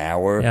pace for an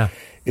hour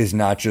is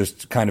not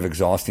just kind of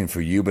exhausting for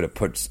you, but it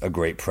puts a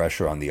great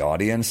pressure on the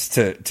audience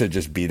to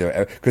just be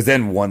there. Because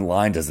then one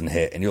line doesn't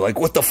hit and you're like,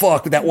 what the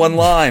fuck, that one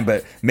line?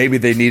 But maybe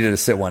they needed to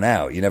sit one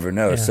out. You never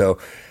know. Yeah. So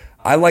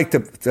I like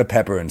to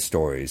pepper in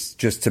stories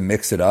just to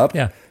mix it up.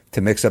 Yeah.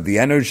 to mix up the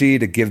energy,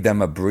 to give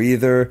them a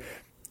breather.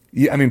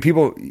 I mean,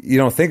 people, you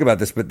don't think about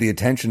this, but the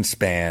attention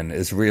span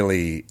is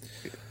really,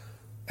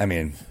 I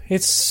mean,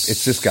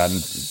 it's just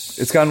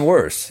gotten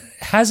worse.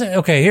 Has it?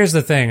 Okay, here's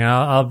the thing.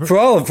 For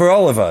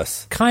all of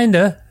us.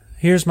 Kinda.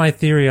 Here's my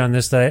theory on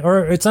this,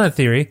 or it's not a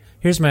theory.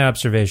 Here's my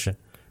observation.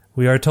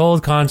 We are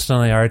told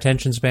constantly our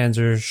attention spans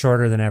are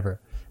shorter than ever.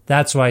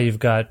 That's why you've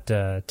got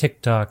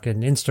TikTok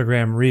and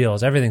Instagram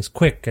Reels. Everything's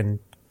quick. And,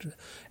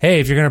 hey,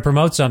 if you're going to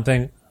promote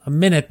something, a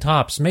minute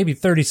tops, maybe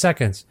 30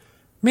 seconds.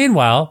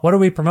 Meanwhile, what are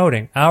we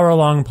promoting?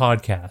 Hour-long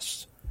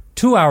podcasts.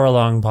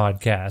 2-hour-long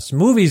podcasts.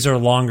 Movies are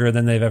longer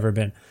than they've ever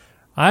been.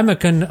 I'm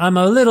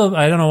a little,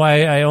 I don't know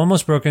why I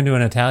almost broke into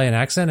an Italian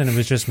accent and it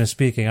was just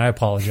misspeaking. I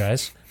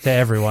apologize to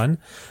everyone.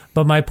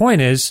 But my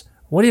point is,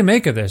 what do you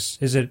make of this?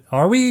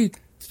 Are we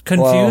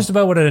confused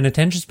about what an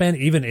attention span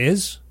even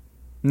is?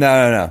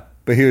 No.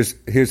 But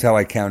here's how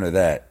I counter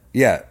that.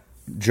 Yeah,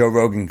 Joe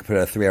Rogan put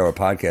out a 3-hour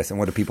podcast, and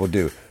what do people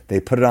do? They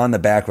put it on the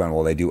background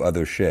while they do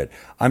other shit.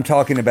 I'm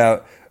talking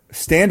about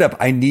stand-up.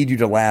 I need you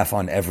to laugh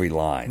on every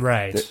line.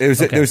 Right.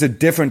 There's a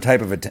different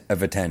type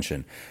of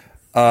attention.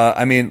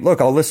 I mean, look,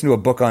 I'll listen to a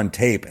book on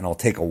tape and I'll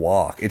take a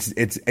walk.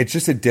 It's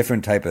just a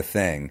different type of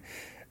thing,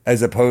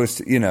 as opposed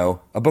to,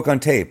 a book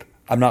on tape.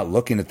 I'm not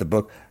looking at the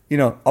book.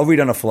 I'll read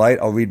on a flight.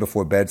 I'll read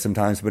before bed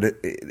sometimes, but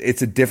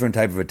it's a different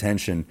type of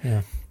attention.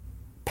 Yeah.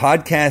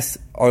 Podcasts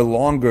are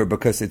longer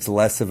because it's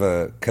less of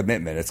a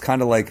commitment. It's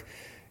kind of like,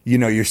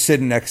 you're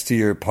sitting next to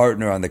your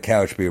partner on the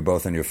couch, but you're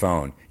both on your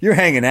phone. You're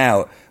hanging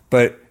out,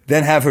 but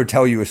then have her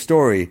tell you a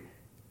story.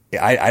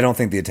 I don't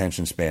think the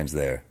attention span's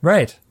there.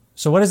 Right.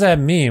 So what does that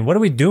mean? What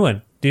are we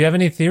doing? Do you have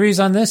any theories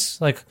on this?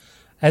 Like,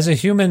 as a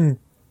human,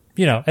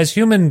 as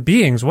human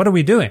beings, what are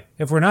we doing?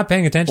 If we're not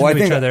paying attention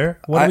to each other,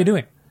 what are we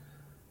doing?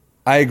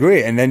 I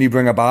agree. And then you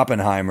bring up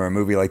Oppenheimer, a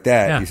movie like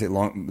that. Yeah. You say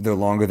they're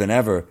longer than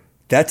ever.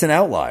 That's an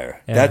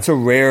outlier. Yeah. That's a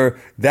rare.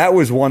 That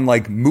was one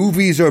like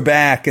movies are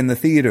back in the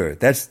theater.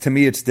 To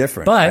me, it's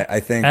different. But I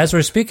think as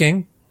we're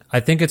speaking,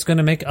 I think it's going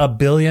to make $1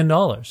 billion.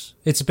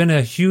 It's been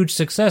a huge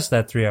success,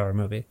 that 3-hour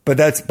movie.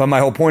 But my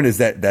whole point is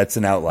that's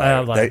an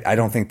outlier. I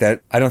don't think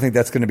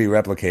that's going to be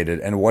replicated.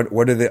 And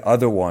what are the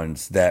other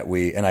ones that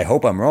and I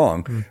hope I'm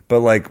wrong, but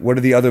like, what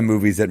are the other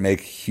movies that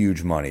make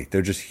huge money?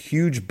 They're just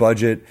huge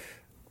budget.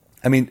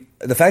 I mean,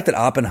 the fact that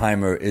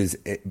Oppenheimer is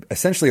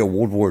essentially a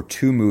World War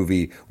II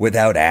movie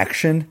without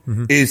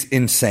action is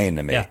insane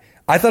to me. Yeah.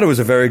 I thought it was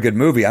a very good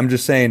movie. I'm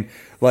just saying,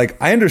 like,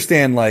 I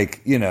understand,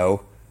 like,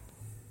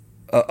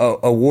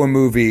 a war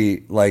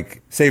movie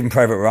like Saving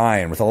Private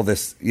Ryan with all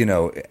this,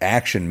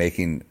 action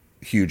making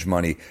huge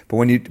money. But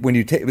when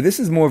you take,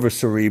 this is more of a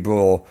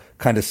cerebral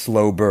kind of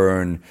slow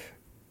burn,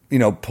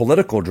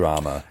 political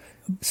drama.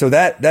 So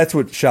that's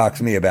what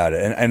shocks me about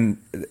it.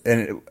 And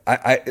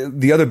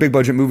the other big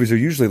budget movies are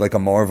usually like a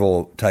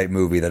Marvel type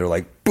movie that are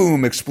like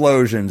boom,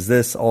 explosions,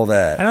 this, all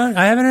that.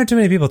 I haven't heard too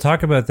many people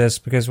talk about this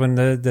because when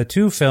the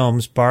two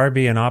films,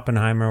 Barbie and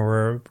Oppenheimer,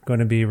 were going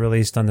to be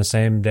released on the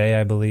same day,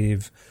 I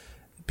believe,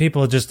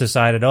 people just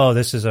decided,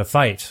 this is a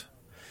fight.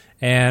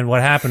 And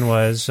what happened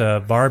was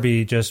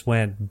Barbie just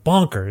went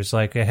bonkers,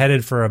 like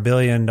headed for $1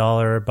 billion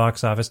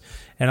box office.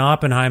 And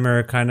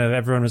Oppenheimer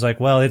everyone was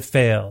like, well, it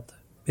failed.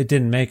 It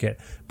didn't make it.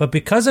 But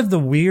because of the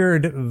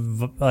weird,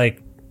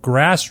 like,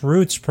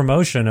 grassroots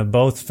promotion of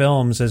both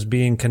films as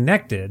being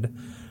connected,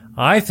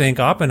 I think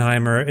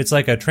Oppenheimer, it's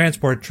like a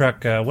transport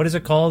truck. What is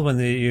it called when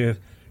you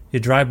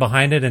drive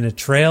behind it and it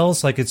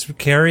trails, like it's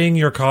carrying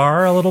your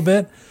car a little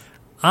bit?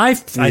 I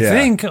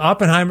think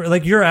Oppenheimer,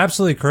 like, you're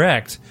absolutely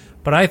correct.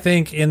 But I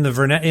think in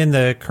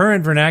the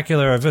current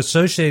vernacular of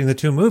associating the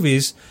two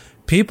movies,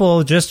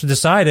 people just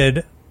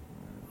decided,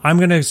 I'm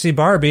going to see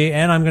Barbie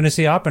and I'm going to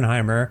see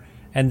Oppenheimer.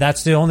 And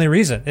that's the only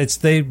reason.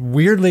 They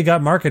weirdly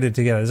got marketed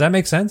together. Does that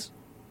make sense?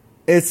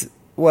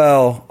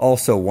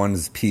 Also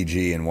one's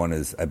PG and one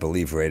is, I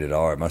believe, rated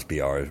R. It must be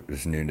R.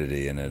 There's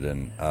nudity in it.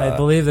 And I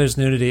believe there's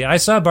nudity. I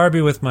saw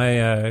Barbie with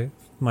my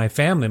my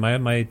family,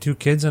 my 2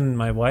 kids and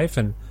my wife,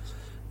 and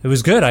it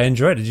was good. I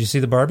enjoyed it. Did you see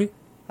the Barbie?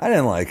 I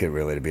didn't like it,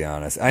 really, to be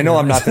honest. I know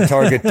I'm not the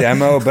target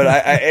demo, but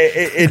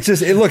I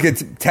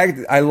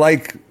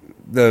like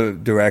the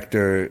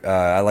director.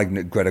 I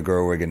like Greta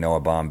Gerwig and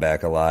Noah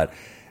Baumbach a lot.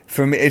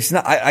 For me, it's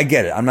not. I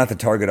get it. I'm not the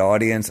target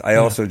audience. I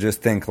also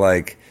just think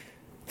like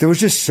there was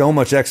just so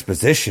much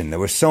exposition. There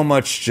was so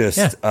much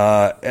where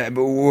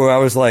I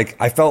was like,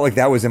 I felt like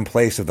that was in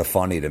place of the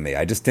funny to me.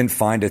 I just didn't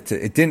find it.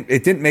 It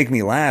didn't make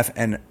me laugh,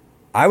 and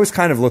I was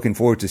kind of looking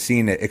forward to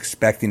seeing it,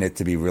 expecting it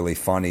to be really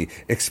funny,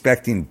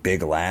 expecting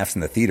big laughs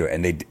in the theater,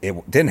 and it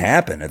didn't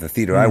happen at the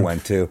theater I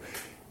went to.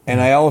 And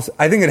I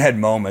think it had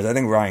moments. I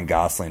think Ryan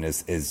Gosling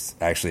is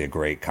actually a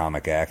great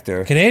comic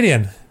actor.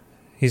 Canadian.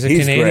 He's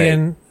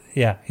Canadian. Great.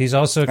 Yeah, he's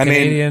also a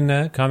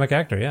Canadian comic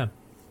actor, yeah.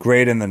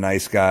 Great in The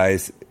Nice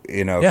Guys,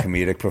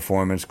 comedic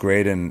performance.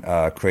 Great in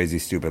Crazy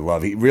Stupid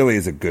Love. He really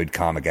is a good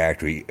comic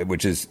actor,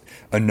 which is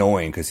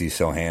annoying because he's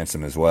so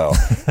handsome as well.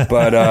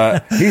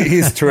 But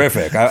he's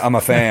terrific. I'm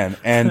a fan.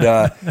 And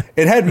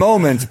it had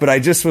moments, but I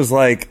just was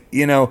like,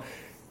 I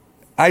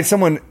had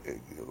someone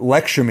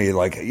lecture me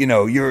like,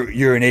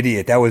 you're an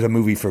idiot. That was a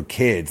movie for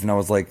kids. And I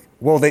was like,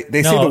 well,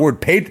 they say the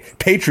word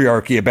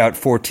patriarchy about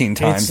 14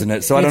 times in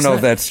it, so I don't know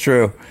if that's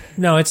true.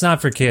 No, it's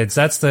not for kids.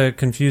 That's the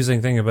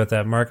confusing thing about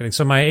that marketing.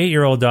 So my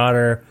 8-year-old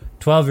daughter,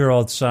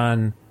 12-year-old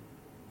son,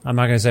 I'm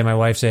not going to say my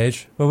wife's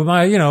age, but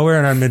we're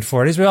in our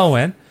mid-40s. We all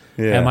went.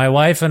 Yeah. And my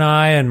wife and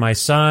I and my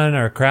son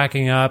are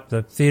cracking up.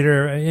 The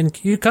theater, and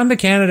you come to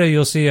Canada,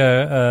 you'll see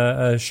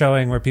a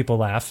showing where people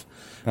laugh.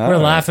 We're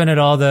laughing at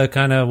all the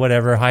kind of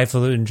whatever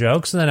highfalutin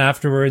jokes, and then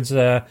afterwards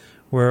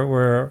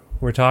we're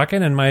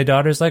talking, and my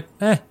daughter's like,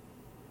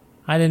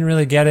 I didn't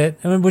really get it,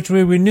 which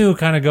we knew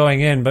kind of going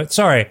in. But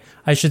sorry,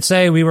 I should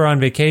say we were on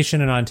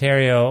vacation in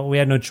Ontario. We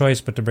had no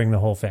choice but to bring the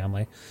whole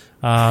family.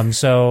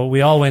 So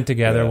we all went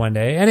together one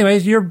day.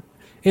 Anyways,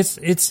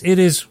 it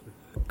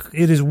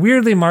is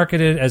weirdly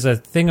marketed as a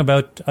thing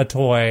about a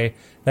toy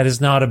that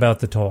is not about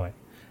the toy.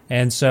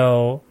 And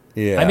so,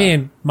 I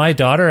mean, my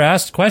daughter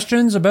asked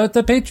questions about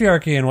the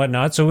patriarchy and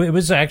whatnot, so it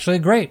was actually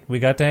great. We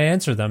got to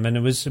answer them, and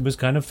it was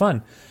kind of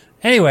fun.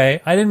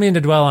 Anyway, I didn't mean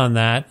to dwell on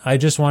that. I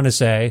just want to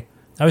say,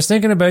 I was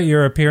thinking about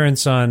your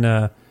appearance on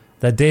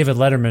that David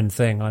Letterman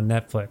thing on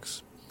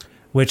Netflix,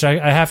 which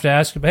I have to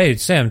ask, hey,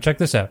 Sam, check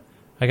this out.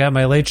 I got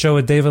my Late Show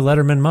with David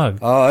Letterman mug.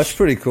 Oh, that's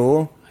pretty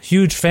cool.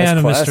 Huge fan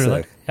of Mr.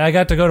 Letterman. I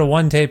got to go to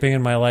one taping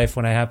in my life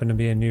when I happened to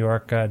be in New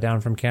York, down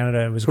from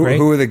Canada. It was great.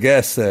 Who were the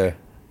guests there?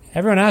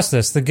 Everyone asked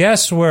this. The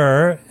guests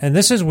were, and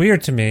this is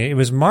weird to me, it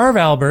was Marv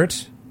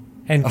Albert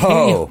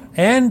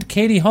and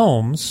Katie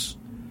Holmes.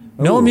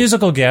 No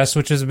musical guests,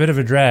 which is a bit of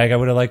a drag. I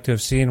would have liked to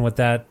have seen what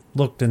that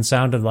looked and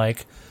sounded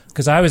like,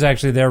 because I was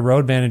actually there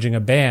road managing a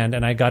band,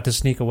 and I got to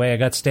sneak away. I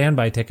got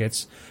standby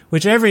tickets,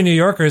 which every New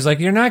Yorker is like,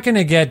 you're not going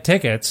to get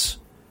tickets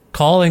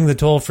calling the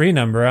toll-free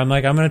number. I'm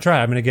like, I'm going to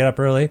try. I'm going to get up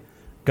early.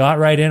 Got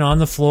right in on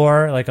the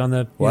floor, like on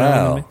the...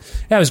 Wow.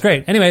 Yeah, it was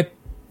great. Anyway,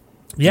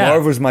 yeah.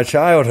 Marv was my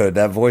childhood,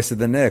 that voice of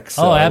the Knicks.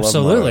 So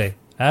absolutely.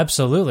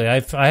 Absolutely.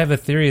 I have a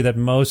theory that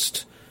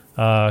most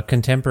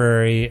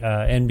contemporary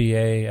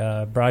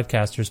NBA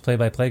broadcasters,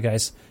 play-by-play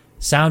guys,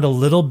 sound a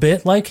little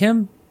bit like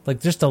him. Like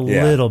just a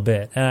little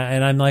bit.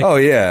 And I'm like... Oh,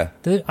 yeah.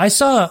 I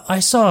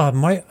saw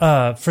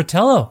my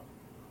Fratello.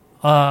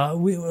 I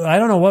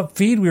don't know what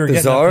feed we were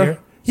getting up here.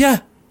 Yeah.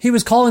 He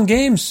was calling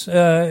games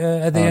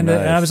at the end,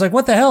 and I was like,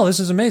 what the hell? This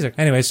is amazing.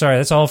 Anyway, sorry,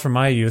 that's all from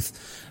my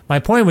youth. My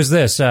point was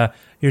this.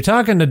 You're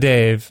talking to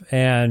Dave,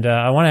 and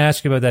I want to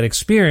ask you about that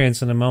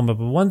experience in a moment,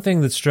 but one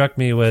thing that struck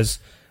me was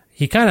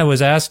he kind of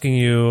was asking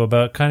you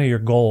about kind of your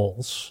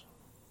goals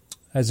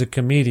as a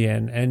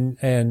comedian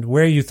and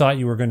where you thought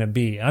you were going to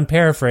be. I'm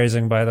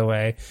paraphrasing, by the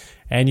way,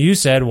 and you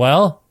said,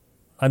 well,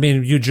 I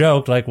mean, you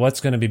joked, like, what's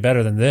going to be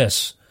better than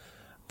this?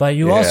 But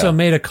you also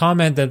made a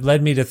comment that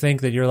led me to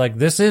think that you're like,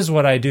 this is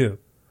what I do.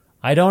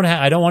 I don't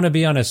want to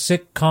be on a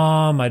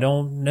sitcom. I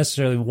don't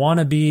necessarily want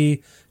to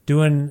be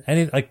doing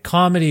any like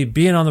comedy,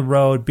 being on the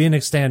road, being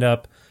a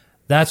stand-up.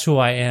 That's who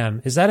I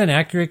am. Is that an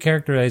accurate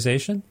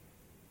characterization?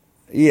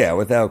 Yeah,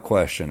 without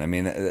question. I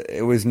mean,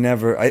 it was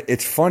never...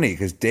 it's funny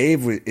because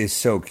Dave is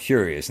so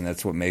curious, and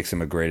that's what makes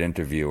him a great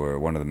interviewer,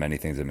 one of the many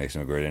things that makes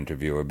him a great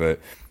interviewer. But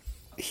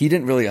he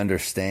didn't really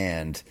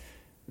understand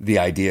the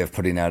idea of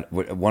putting out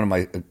one of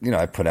my,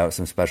 I put out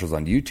some specials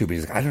on YouTube.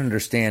 He's like, I don't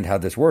understand how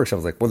this works. I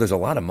was like, well, there's a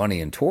lot of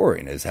money in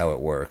touring is how it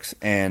works.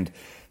 And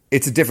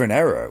it's a different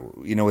era.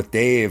 With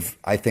Dave,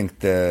 I think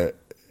the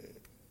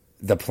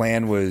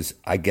plan was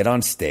I get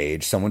on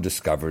stage, someone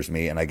discovers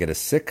me, and I get a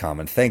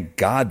sitcom. And thank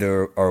God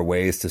there are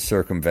ways to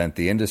circumvent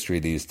the industry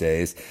these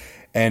days.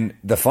 And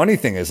the funny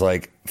thing is,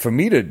 like, for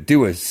me to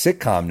do a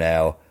sitcom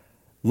now,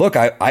 look,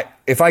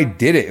 if I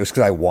did it, it was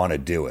because I want to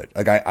do it.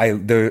 Like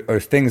there are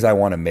things I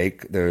want to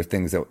make. There are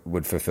things that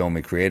would fulfill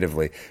me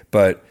creatively.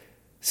 But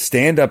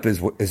stand up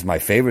is my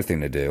favorite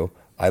thing to do.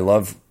 I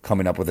love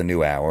coming up with a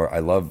new hour. I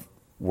love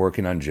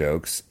working on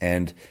jokes,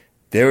 and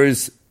there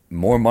is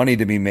more money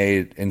to be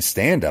made in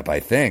stand up. I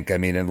think. I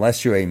mean,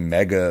 unless you're a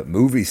mega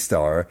movie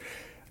star,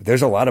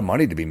 there's a lot of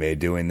money to be made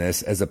doing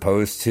this, as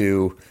opposed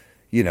to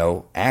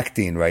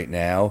acting right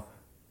now,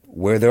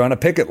 where they're on a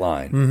picket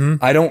line. Mm-hmm.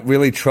 I don't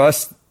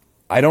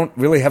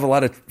really have a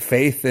lot of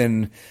faith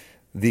in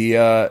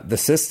the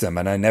system,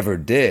 and I never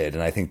did.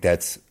 And I think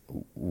that's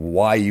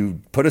why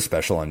you put a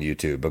special on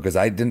YouTube, because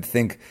I didn't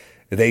think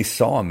they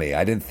saw me.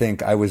 I didn't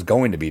think I was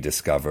going to be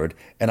discovered,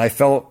 and I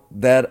felt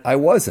that I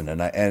wasn't.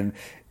 And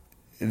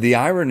the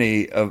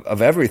irony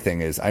of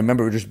everything is I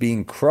remember just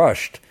being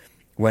crushed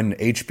when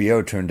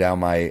HBO turned down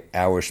my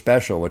hour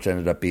special, which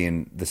ended up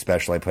being the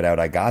special I put out,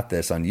 I Got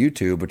This, on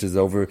YouTube, which is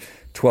over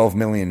 12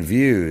 million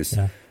views.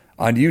 Yeah.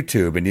 On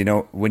YouTube.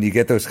 And when you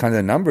get those kinds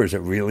of numbers, it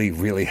really,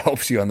 really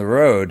helps you on the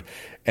road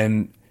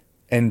and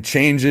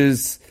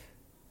changes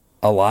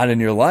a lot in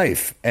your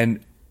life.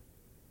 And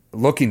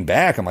looking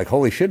back, I'm like,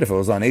 holy shit, if it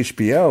was on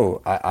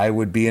HBO, I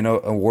would be in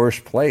a worse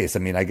place. I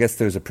mean, I guess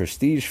there's a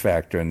prestige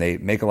factor, and they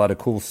make a lot of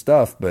cool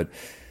stuff, but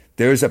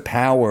there's a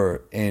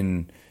power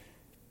in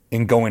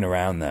going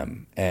around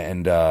them.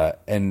 And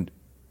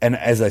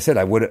as I said,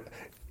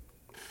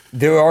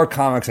 there are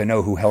comics I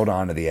know who held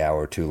on to the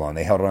hour too long.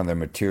 They held on to their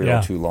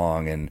material too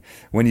long. And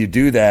when you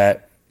do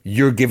that,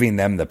 you're giving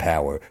them the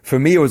power. For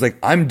me, it was like,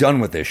 I'm done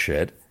with this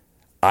shit.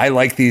 I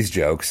like these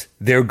jokes.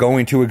 They're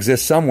going to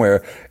exist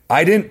somewhere.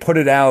 I didn't put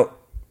it out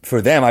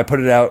for them. I put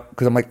it out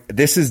because I'm like,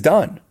 this is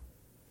done.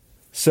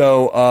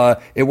 So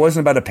it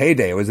wasn't about a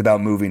payday. It was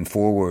about moving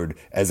forward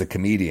as a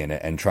comedian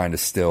and trying to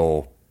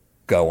still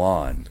go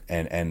on.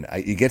 And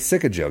you get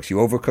sick of jokes. You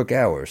overcook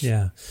hours.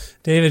 Yeah.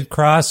 David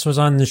Cross was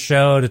on the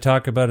show to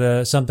talk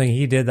about something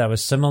he did that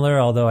was similar,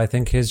 although I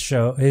think his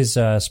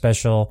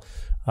special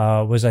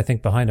was, I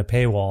think, behind a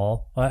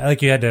paywall.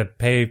 Like you had to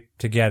pay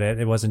to get it.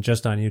 It wasn't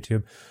just on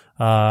YouTube.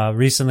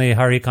 Recently,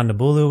 Hari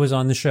Kondabolu was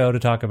on the show to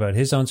talk about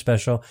his own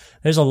special.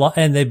 There's a lot,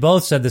 and they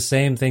both said the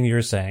same thing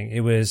you're saying. It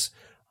was,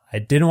 I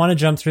didn't want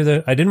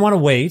to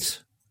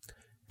wait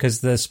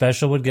because the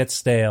special would get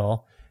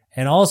stale.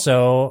 And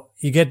also,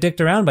 you get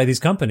dicked around by these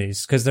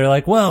companies because they're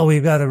like, well,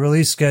 we've got a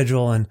release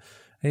schedule and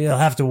you'll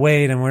have to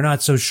wait and we're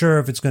not so sure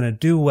if it's going to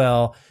do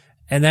well.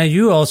 And then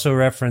you also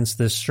referenced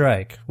this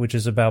strike, which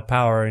is about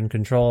power and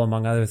control,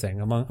 among other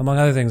things, among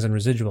other things and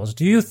residuals.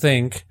 Do you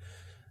think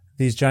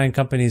these giant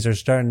companies are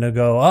starting to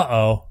go,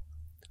 uh-oh,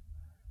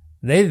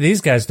 these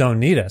guys don't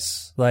need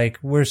us? Like,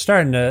 we're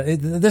starting to,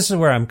 this is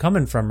where I'm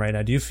coming from right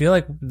now. Do you feel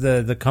like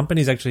the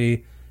companies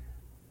actually,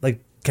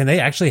 like, can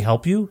they actually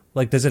help you?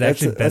 Like, does it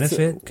actually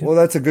benefit? Well,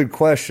 that's a good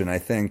question. I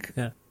think,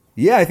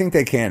 yeah, I think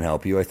they can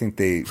help you. I think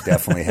they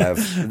definitely have,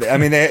 I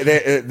mean,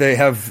 they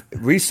have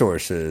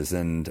resources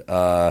and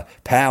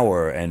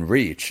power and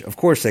reach. Of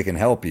course they can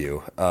help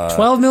you.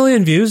 12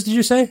 million views, did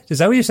you say? Is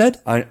that what you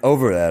said?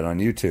 Over that on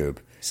YouTube.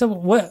 So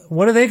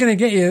what are they going to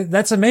get you?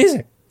 That's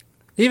amazing.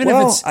 Even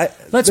if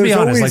it's, let's be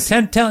honest,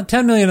 like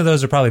 10 million of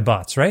those are probably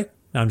bots, right?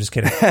 No, I'm just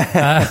kidding.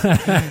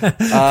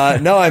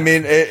 No, I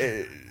mean,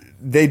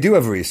 they do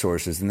have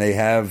resources and they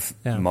have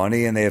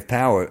money and they have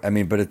power. I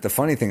mean, but the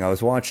funny thing, I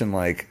was watching,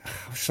 I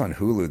was just on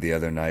Hulu the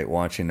other night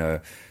watching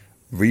a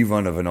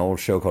rerun of an old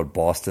show called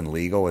Boston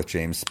Legal with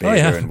James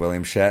Spader and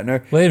William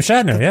Shatner.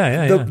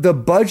 The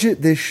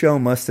budget this show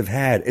must have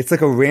had. It's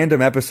like a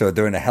random episode.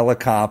 They're in a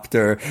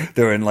helicopter.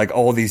 They're in like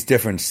all these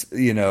different,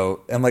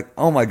 I'm like,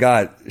 oh my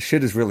God,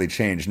 shit has really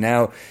changed.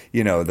 Now,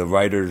 the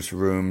writers'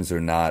 rooms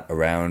are not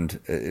around.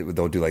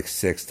 They'll do like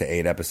 6 to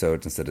 8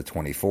 episodes instead of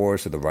 24.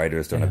 So the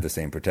writers don't have the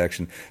same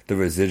protection. The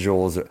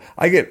residuals,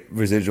 I get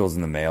residuals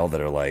in the mail that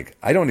are like,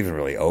 I don't even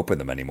really open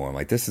them anymore. I'm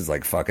like, this is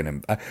like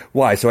fucking,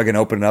 why? So I can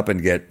open it up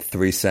and get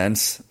 3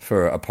 cents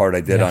for a part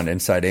I did on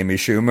Inside Amy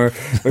Schumer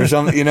or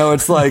something.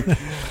 It's like,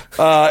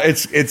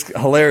 it's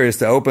hilarious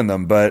to open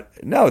them, but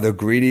no, they're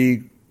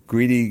greedy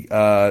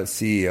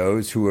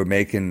CEOs who are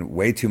making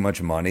way too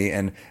much money.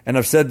 And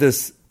I've said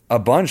this a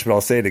bunch, but I'll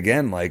say it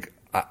again. Like,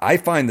 I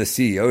find the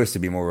CEOs to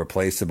be more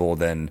replaceable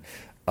than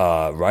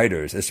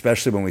writers,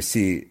 especially when we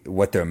see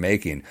what they're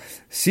making.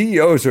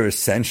 CEOs are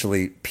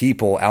essentially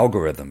people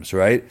algorithms,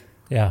 right?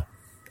 Yeah.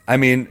 I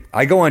mean,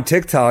 I go on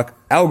TikTok,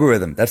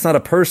 algorithm. That's not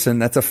a person.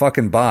 That's a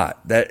fucking bot.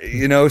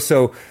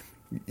 So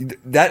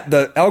that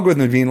the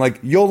algorithm being like,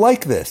 you'll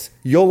like this.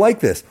 You'll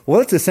like this. Well,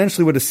 that's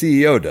essentially what a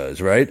CEO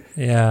does, right?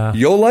 Yeah.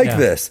 You'll like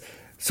this.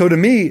 So to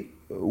me,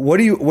 what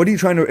are you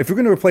trying to, if you're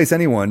going to replace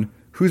anyone,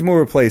 who's more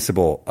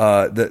replaceable?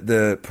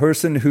 The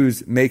person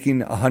who's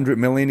making $100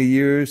 million a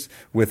year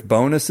with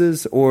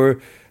bonuses,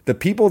 or the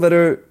people that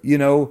are,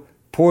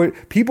 poor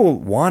people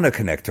want to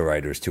connect to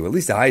writers too. At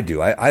least I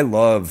do. I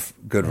love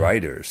good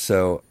writers.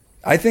 So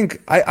I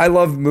think I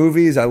love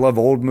movies. I love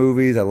old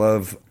movies. I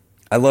love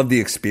the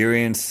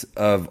experience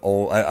of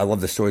old. I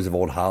love the stories of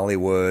old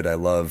Hollywood. I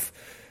love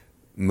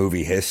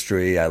movie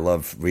history. I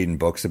love reading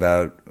books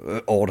about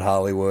old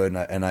Hollywood.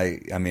 And I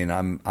mean,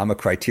 I'm a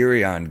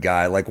Criterion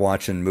guy. I like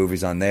watching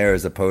movies on there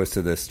as opposed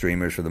to the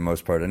streamers for the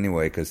most part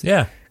anyway. Because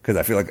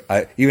I feel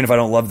like even if I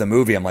don't love the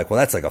movie, I'm like, well,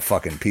 that's like a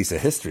fucking piece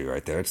of history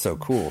right there. It's so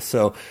cool.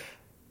 So.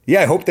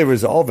 Yeah, I hope they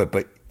resolve it.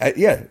 But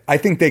I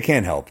think they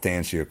can help, to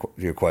answer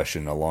your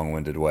question in a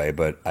long-winded way.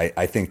 But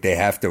I think they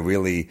have to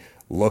really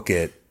look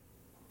at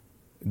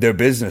their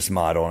business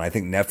model. And I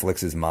think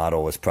Netflix's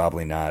model is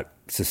probably not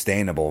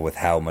sustainable with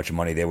how much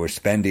money they were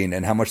spending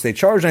and how much they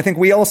charged. And I think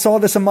we all saw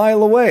this a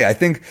mile away. I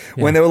think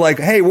when they were like,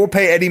 hey, we'll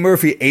pay Eddie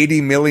Murphy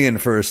 $80 million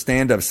for a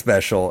stand-up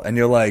special. And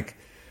you're like,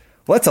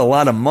 well, that's a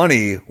lot of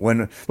money.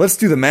 Let's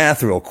do the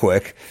math real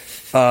quick.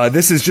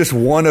 This is just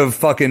one of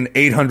fucking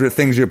 800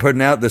 things you're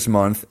putting out this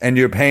month, and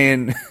you're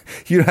paying.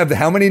 You have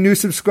how many new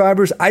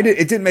subscribers?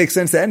 It didn't make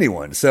sense to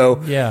anyone.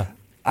 So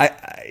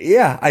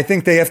I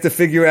think they have to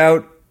figure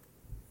out,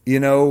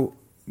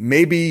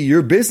 maybe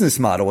your business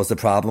model is the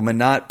problem and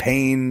not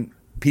paying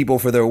people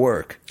for their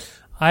work.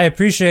 I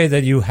appreciate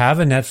that you have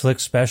a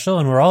Netflix special,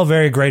 and we're all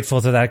very grateful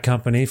to that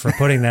company for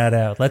putting that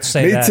out. Let's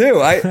say Me that. too.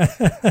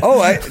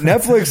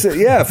 Netflix,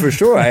 yeah, for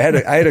sure. I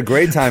had a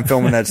great time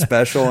filming that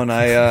special, and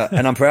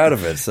I'm proud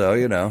of it. So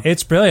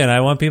it's brilliant. I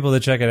want people to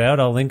check it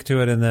out. I'll link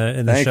to it in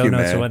the show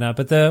notes and whatnot.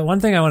 But the one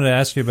thing I wanted to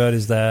ask you about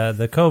is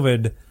the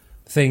COVID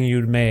thing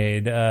you'd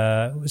made.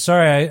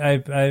 Sorry,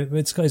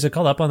 is it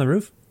called Up on the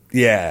Roof?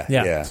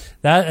 Yeah.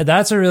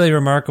 That's a really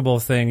remarkable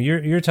thing.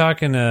 You're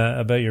talking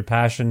about your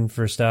passion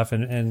for stuff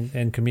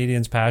and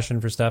comedians'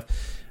 passion for stuff.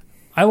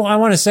 I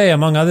want to say,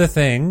 among other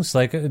things,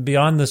 like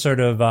beyond the sort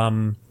of,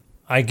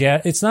 I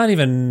get, it's not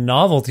even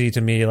novelty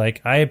to me.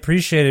 Like, I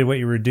appreciated what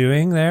you were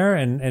doing there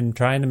and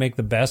trying to make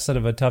the best out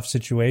of a tough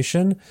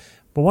situation.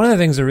 But one of the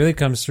things that really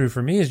comes through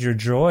for me is your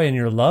joy and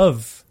your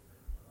love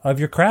of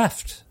your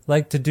craft.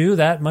 Like, to do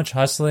that much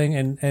hustling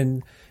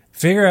and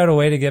figure out a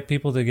way to get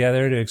people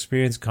together to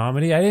experience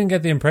comedy. I didn't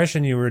get the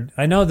impression you were,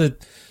 I know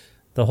that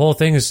the whole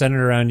thing is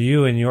centered around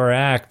you and your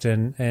act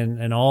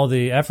and all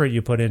the effort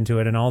you put into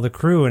it and all the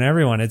crew and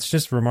everyone. It's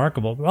just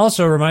remarkable. It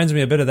also reminds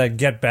me a bit of that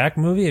Get Back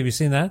movie. Have you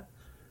seen that?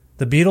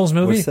 The Beatles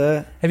movie? What's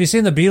that? Have you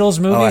seen the Beatles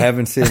movie? Oh, I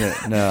haven't seen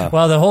it, no.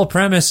 Well, the whole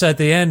premise at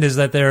the end is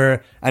that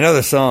they're... I know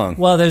the song.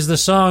 Well, there's the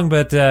song,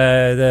 but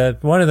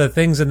one of the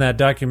things in that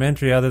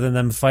documentary, other than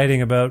them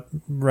fighting about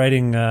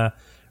writing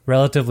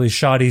relatively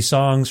shoddy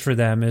songs for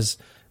them, is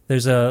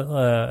there's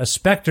a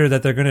specter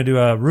that they're going to do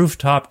a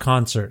rooftop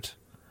concert.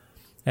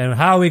 And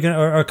how are we going to...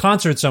 Or a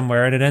concert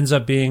somewhere, and it ends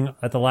up being,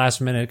 at the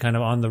last minute, kind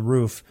of on the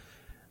roof.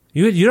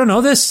 You don't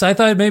know this? I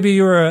thought maybe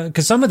you were,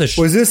 because some of the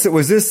was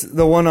this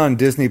the one on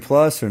Disney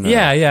Plus or no?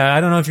 Yeah.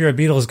 I don't know if you're a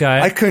Beatles guy.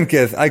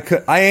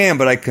 I am,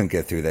 but I couldn't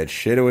get through that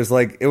shit. It was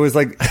like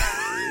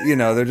you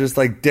know, they're just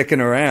like dicking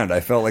around.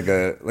 I felt like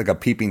a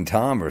peeping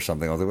Tom or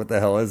something. I was like, what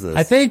the hell is this?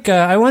 I think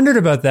I wondered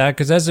about that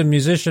because as a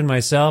musician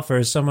myself, or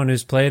as someone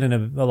who's played in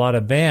a lot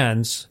of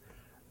bands,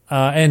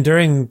 and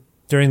during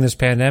this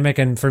pandemic,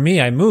 and for me,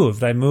 I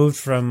moved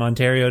from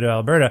Ontario to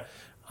Alberta.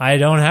 I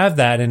don't have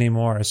that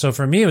anymore. So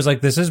for me, it was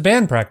like, this is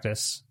band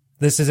practice.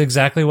 This is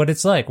exactly what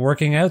it's like,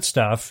 working out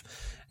stuff.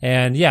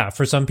 And yeah,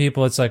 for some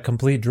people, it's like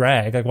complete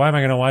drag. Like, why am I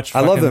going to watch? I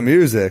love the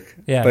music.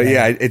 Yeah, but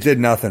yeah, it did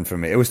nothing for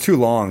me. It was too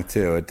long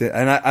too. It did,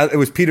 and it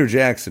was Peter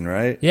Jackson,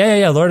 right?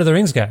 Yeah. Lord of the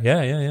Rings guy.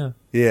 Yeah.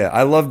 Yeah,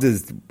 I loved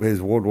his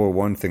World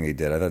War I thing he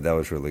did. I thought that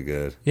was really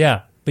good.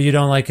 Yeah, but you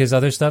don't like his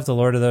other stuff, the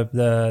Lord of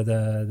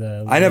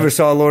the I never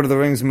saw a Lord of the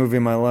Rings movie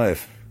in my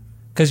life.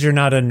 Because you're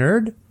not a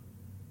nerd?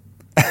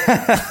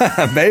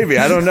 Maybe,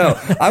 I don't know.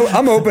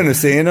 I'm open to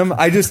seeing them.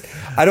 I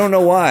don't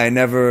know why I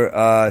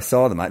never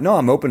saw them. No,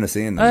 I'm open to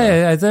seeing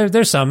them.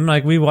 There's some,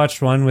 like we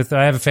watched one with.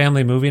 I have a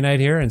family movie night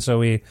here, and so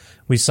we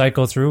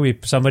cycle through.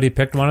 Somebody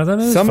picked one of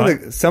them. Some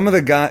of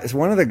the guys.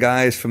 One of the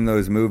guys from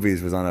those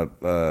movies was on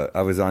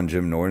I was on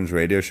Jim Norton's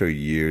radio show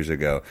years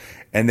ago,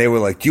 and they were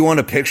like, "Do you want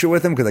a picture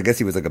with him?" Because I guess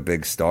he was like a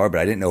big star, but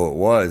I didn't know who it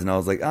was, and I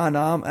was like, "Oh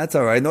no, that's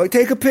all right." And they're like,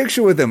 "Take a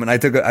picture with him," and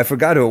I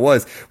forgot who it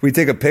was. We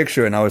take a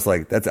picture, and I was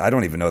like, "I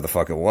don't even know who the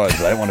fuck it was,"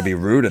 but I didn't want to be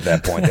rude at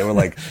that point. They were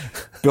like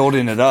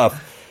building it up.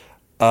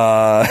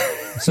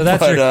 So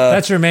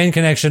that's your main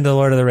connection to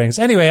Lord of the Rings.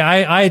 Anyway,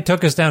 I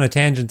took us down a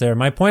tangent there.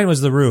 My point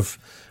was the roof.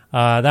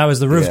 That was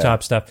the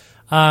rooftop stuff.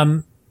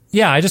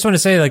 Yeah, I just want to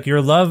say, like,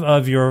 your love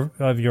of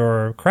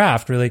your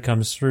craft really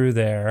comes through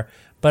there.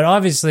 But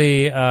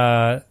obviously,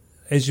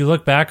 as you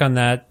look back on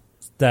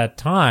that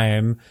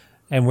time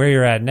and where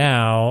you're at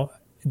now,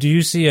 do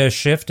you see a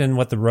shift in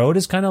what the road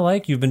is kind of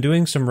like? You've been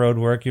doing some road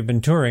work. You've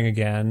been touring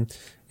again.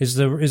 Is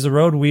the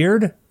road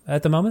weird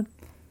at the moment?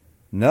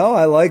 No,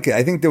 I like it.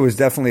 I think there was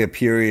definitely a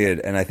period,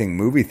 and I think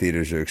movie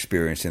theaters are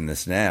experiencing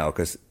this now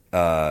because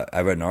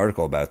I read an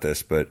article about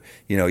this. But,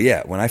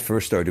 when I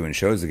first started doing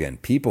shows again,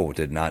 people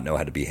did not know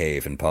how to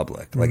behave in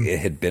public. Like, it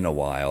had been a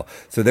while.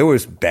 So there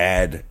was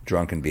bad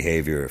drunken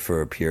behavior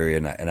for a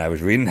period, and I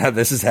was reading how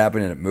this is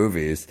happening at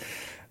movies.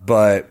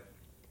 But,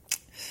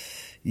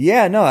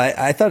 yeah, no,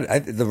 I thought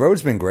the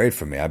road's been great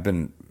for me. I've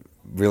been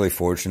really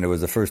fortunate. It was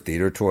the first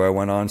theater tour I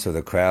went on, so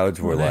the crowds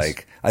were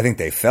like, I think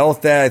they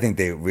felt that. I think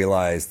they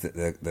realized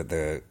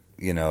that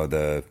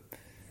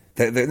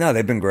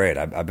they've been great.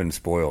 I've been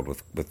spoiled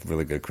with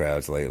really good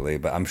crowds lately,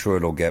 but I'm sure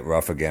it'll get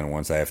rough again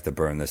once I have to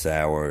burn this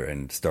hour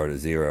and start at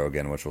zero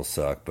again, which will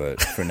suck.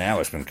 But for now,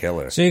 it's been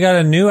killer. So you got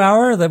a new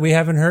hour that we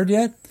haven't heard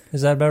yet?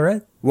 Is that about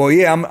right? Well,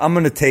 yeah, I'm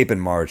going to tape in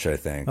March, I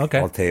think. Okay.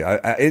 I'll tape.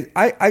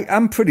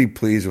 I'm pretty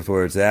pleased with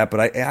where it's at,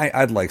 but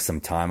I'd like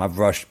some time. I've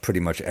rushed pretty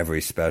much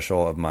every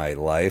special of my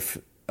life,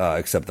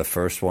 except the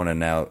first one and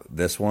now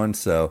this one.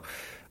 So,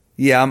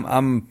 yeah,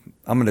 I'm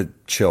going to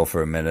chill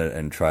for a minute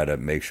and try to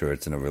make sure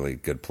it's in a really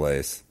good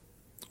place.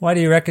 Why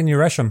do you reckon you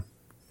rush them?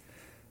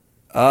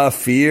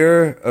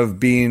 Fear of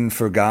being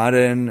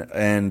forgotten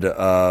and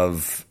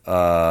of,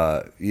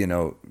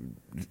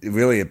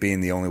 really it being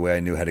the only way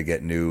I knew how to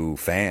get new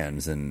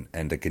fans and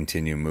to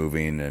continue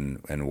moving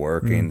and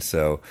working.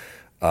 So,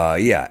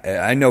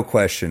 I no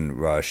question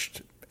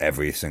rushed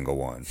every single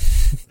one.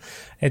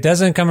 It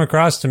doesn't come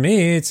across to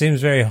me. It seems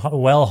very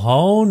well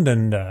honed,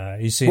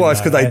 and you see. Well,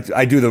 it's because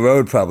I do the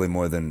road probably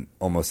more than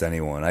almost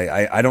anyone.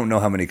 I don't know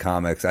how many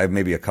comics. I have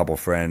maybe a couple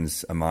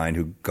friends of mine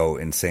who go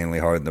insanely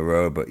hard in the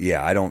road, but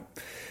yeah, I don't.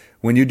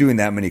 When you're doing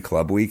that many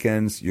club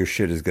weekends, your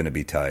shit is going to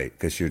be tight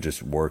because you're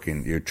just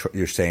working.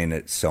 You're saying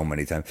it so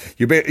many times.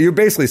 You're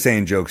basically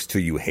saying jokes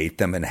till you hate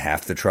them and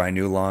have to try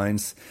new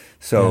lines.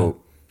 So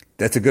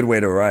that's a good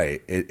way to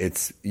write.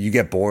 It's you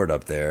get bored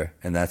up there,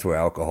 and that's where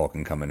alcohol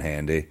can come in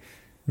handy.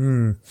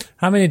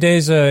 How many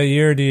days a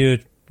year do you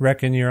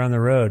reckon you're on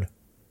the road?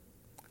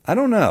 I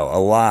don't know.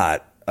 A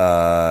lot.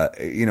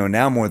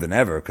 Now more than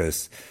ever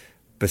because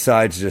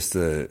besides just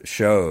the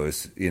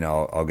shows,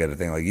 I'll get a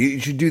thing like, you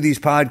should do these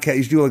podcasts.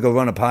 You should do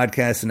run a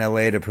podcast in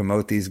LA to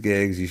promote these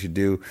gigs. You should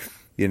do,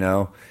 you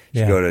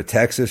should go to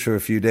Texas for a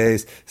few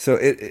days. So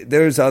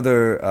there's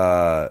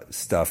other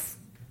stuff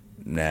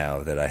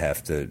now that I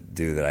have to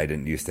do that I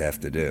didn't used to have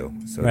to do.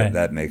 So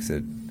that makes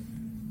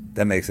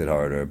it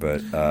harder.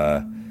 But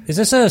is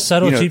this a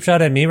subtle cheap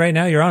shot at me right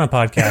now? You're on a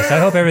podcast. I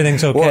hope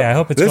everything's okay. Well, I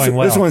hope it's going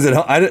well. This one's at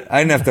home. I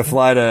didn't have to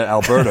fly to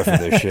Alberta for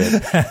this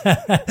shit.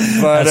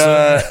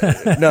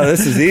 But no,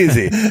 this is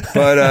easy.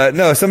 But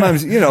no,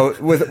 sometimes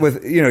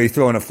with you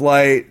throw in a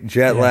flight,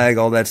 jet lag,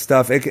 all that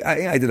stuff.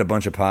 I did a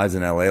bunch of pods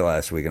in LA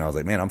last week, and I was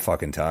like, man, I'm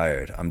fucking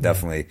tired. I'm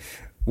definitely.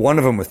 One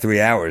of them was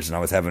 3 hours, and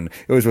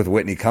it was with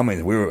Whitney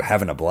Cummings. We were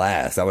having a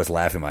blast. I was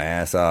laughing my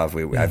ass off.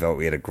 I felt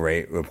we had a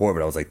great report,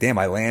 but I was like, damn,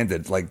 I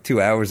landed like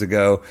 2 hours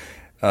ago,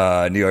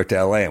 New York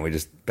to LA, and we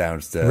just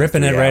bounced.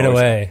 Ripping it right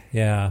away.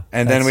 Yeah.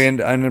 And then we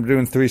ended up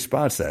doing 3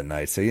 spots that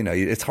night. So,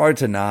 it's hard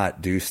to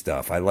not do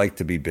stuff. I like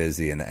to be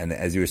busy. And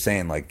as you were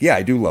saying, like,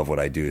 I do love what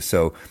I do.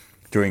 So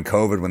during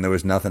COVID, when there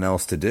was nothing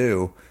else to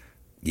do,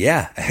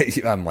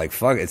 I'm like,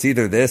 fuck, it's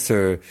either this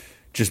or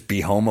just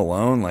be home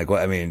alone. Like,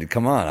 what? I mean,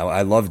 come on.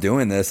 I love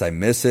doing this. I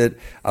miss it.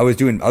 I was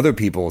doing other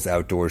people's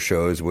outdoor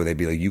shows where they'd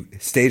be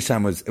like, stage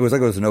time it was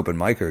like it was an open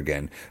micer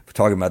again. We're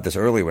talking about this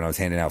earlier when I was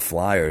handing out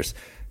flyers.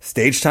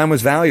 Stage time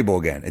was valuable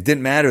again. It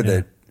didn't matter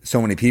that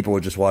so many people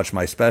would just watch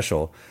my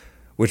special,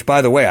 which,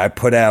 by the way, I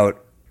put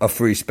out a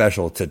free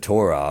special to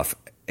tour off.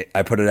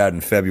 I put it out in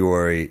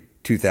February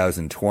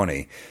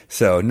 2020.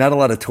 So not a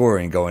lot of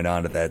touring going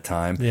on at that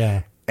time.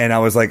 Yeah. And I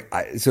was like,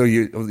 I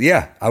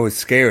was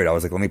scared. I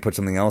was like, let me put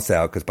something else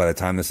out because by the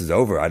time this is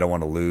over, I don't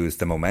want to lose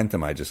the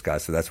momentum I just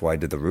got. So that's why I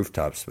did the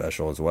rooftop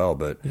special as well.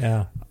 But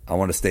I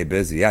want to stay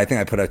busy. Yeah, I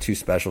think I put out 2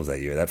 specials that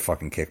year. That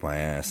fucking kicked my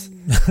ass.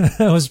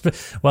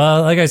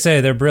 Well, like I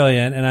say, they're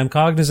brilliant, and I'm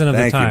cognizant of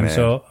the time.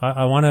 So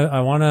I want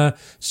to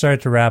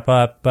start to wrap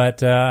up,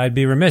 but I'd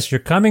be remiss. You're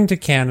coming to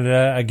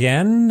Canada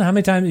again. How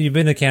many times you've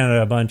been to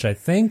Canada? A bunch, I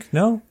think.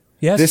 No.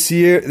 Yes. This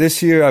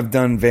year I've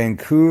done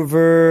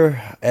Vancouver,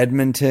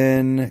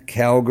 Edmonton,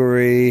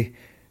 Calgary,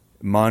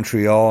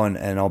 Montreal,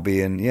 and I'll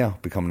be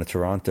coming to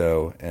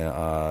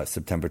Toronto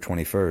September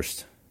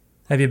 21st.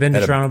 Have you been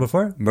to Toronto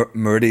before?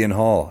 Meridian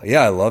Hall.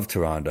 Yeah, I love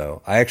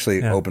Toronto. I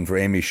actually opened for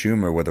Amy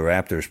Schumer where the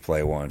Raptors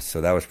play once,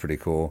 so that was pretty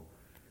cool.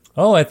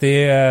 Oh, at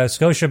the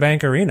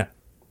Scotiabank Arena.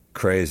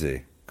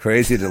 Crazy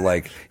to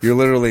like, you're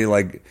literally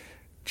like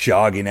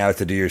jogging out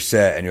to do your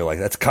set and you're like,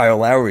 that's Kyle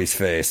Lowry's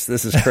face.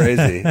 This is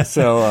crazy.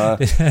 So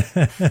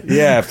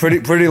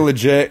pretty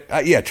legit.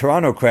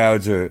 Toronto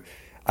crowds are,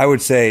 I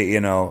would say,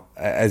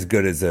 as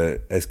good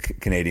as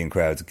Canadian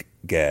crowds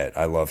get.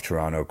 I love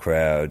Toronto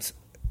crowds.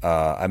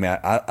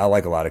 I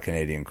like a lot of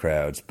Canadian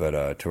crowds,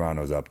 but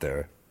Toronto's up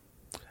there.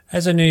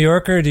 As a New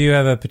Yorker, do you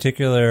have a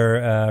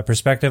particular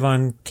perspective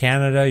on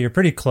Canada? You're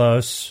pretty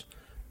close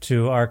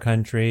to our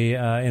country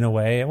in a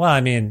way. Well,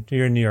 I mean,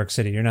 you're in New York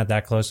City. You're not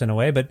that close in a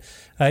way, but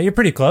you're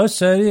pretty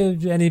close.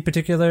 Any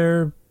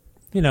particular,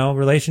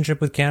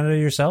 relationship with Canada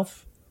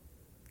yourself?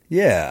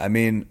 Yeah, I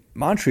mean,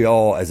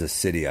 Montreal as a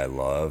city I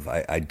love.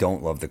 I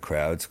don't love the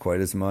crowds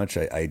quite as much.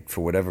 I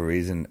for whatever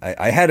reason,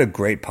 I had a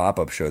great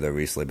pop-up show there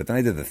recently, but then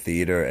I did the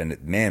theater, and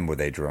man, were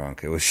they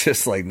drunk. It was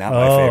just like not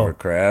my favorite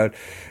crowd.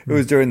 It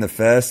was during the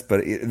fest,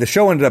 but the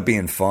show ended up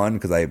being fun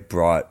because I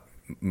brought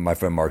my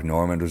friend Mark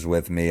Normand was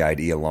with me. I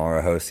had Ia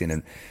Lara hosting,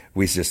 and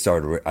we just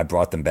started. I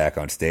brought them back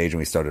on stage, and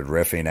we started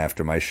riffing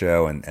after my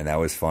show, and that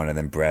was fun. And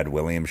then Brad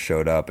Williams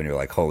showed up, and you're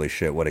like, "Holy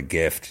shit, what a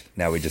gift!"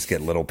 Now we just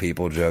get little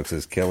people jokes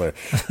as killer.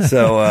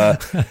 So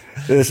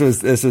this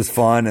was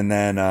fun. And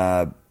then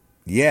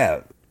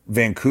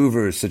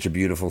Vancouver is such a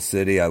beautiful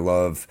city. I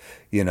love,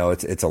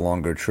 it's a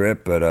longer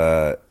trip, but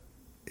I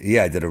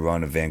did a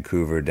run of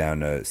Vancouver down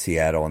to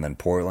Seattle and then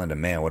Portland,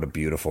 and man, what a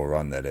beautiful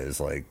run that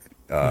is! Like.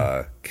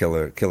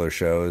 Killer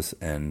shows,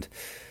 and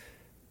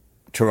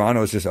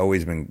Toronto's just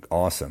always been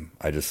awesome.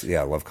 I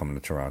love coming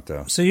to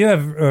Toronto. So you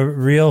have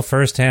real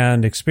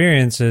firsthand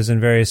experiences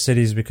in various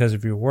cities because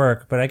of your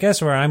work, but I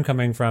guess where I'm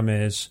coming from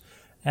is,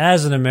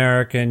 as an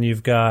American,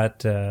 you've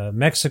got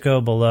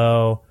Mexico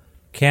below,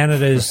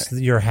 Canada's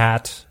your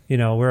hat,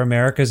 we're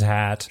America's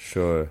hat.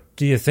 Sure.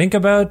 Do you think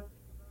about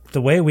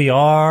the way we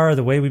are,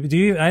 the way we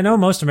do? I know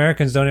most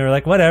Americans don't. Are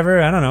like,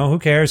 whatever, I don't know, who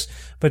cares?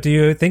 But do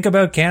you think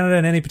about Canada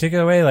in any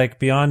particular way, like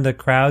beyond the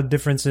crowd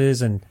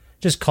differences and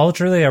just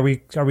culturally? Are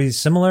we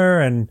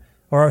similar?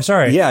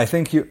 Yeah, I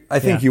think you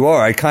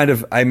are.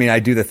 I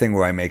do the thing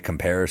where I make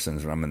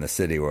comparisons when I'm in the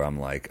city, where I'm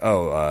like,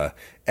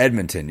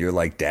 Edmonton, you're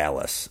like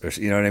Dallas, or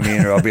you know what I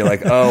mean? Or I'll be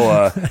like,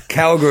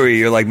 Calgary,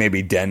 you're like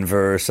maybe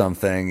Denver or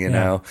something.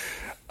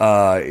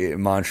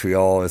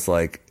 Montreal is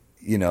like,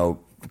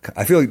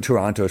 I feel like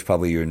Toronto is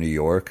probably your New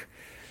York.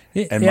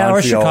 And yeah, Montreal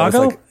or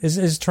Chicago? is,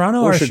 like, Is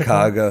Toronto or or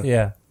Chicago?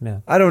 Yeah, yeah.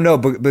 I don't know,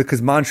 but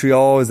because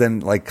Montreal is then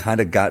like kind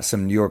of got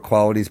some New York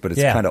qualities, but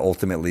it's kind of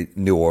ultimately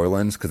New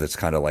Orleans because it's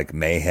kind of like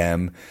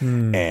mayhem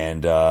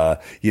and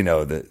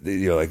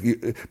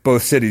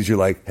both cities. You're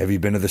like, have you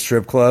been to the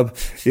strip club?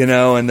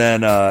 And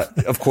then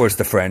of course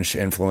the French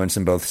influence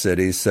in both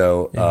cities.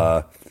 So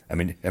I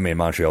mean, in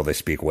Montreal they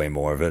speak way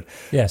more of it.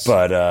 Yes,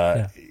 but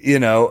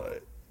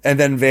and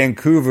then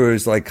Vancouver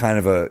is like kind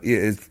of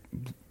it's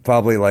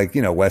probably like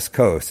West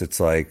Coast.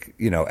 It's like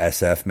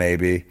SF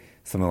maybe.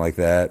 Something like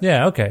that.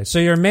 Yeah, okay. So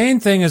your main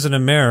thing as an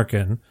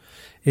American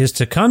is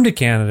to come to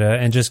Canada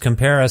and just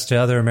compare us to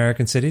other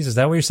American cities? Is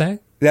that what you're saying?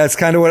 That's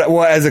kind of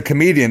well, as a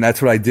comedian, that's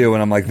what I do.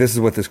 And I'm like, this is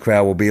what this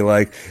crowd will be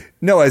like.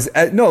 No,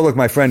 look,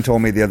 my friend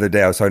told me the other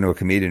day, I was talking to a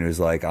comedian who's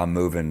like, I'm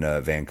moving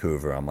to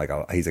Vancouver. I'm like,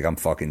 he's like, I'm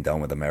fucking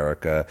done with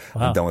America.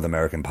 Wow. I'm done with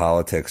American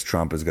politics.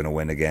 Trump is going to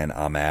win again.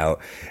 I'm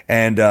out.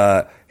 And,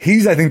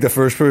 he's, I think, the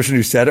first person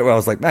who said it where I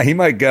was like, man, he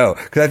might go.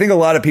 Cause I think a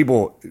lot of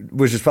people,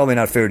 which is probably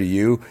not fair to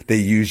you, they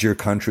use your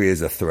country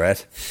as a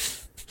threat.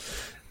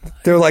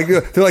 They're like,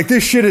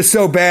 this shit is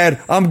so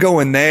bad. I'm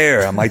going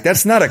there. I'm like,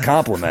 that's not a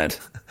compliment.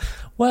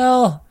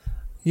 Well,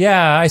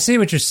 yeah, I see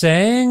what you're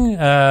saying,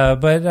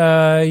 but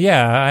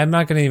I'm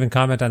not going to even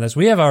comment on this.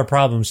 We have our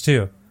problems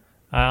too.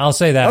 I'll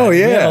say that. Oh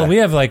yeah, we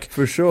have like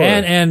for sure.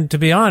 And to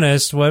be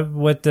honest,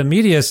 what the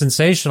media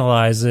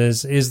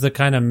sensationalizes is the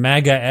kind of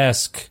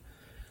MAGA-esque.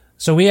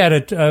 So we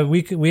had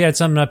we had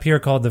something up here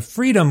called the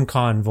Freedom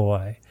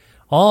Convoy.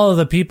 All of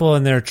the people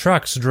in their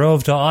trucks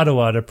drove to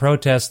Ottawa to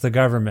protest the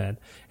government.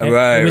 And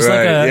it was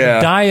like a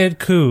diet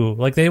coup.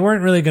 Like they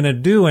weren't really going to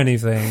do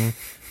anything.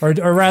 Or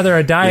rather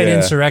a diet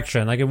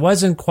insurrection. Like it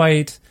wasn't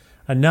quite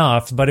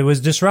enough, but it was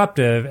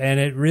disruptive. And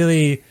it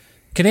really,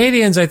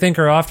 Canadians, I think,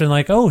 are often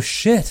like, oh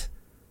shit,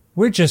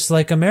 we're just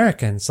like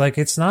Americans. Like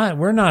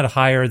we're not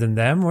higher than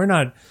them. We're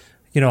not,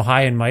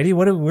 high and mighty.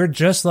 We're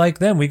just like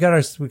them. We got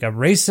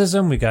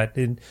racism. We got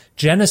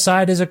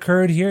genocide has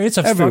occurred here. It's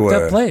a fucked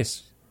up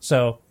place.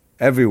 So.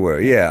 Everywhere,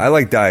 yeah. I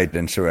like diet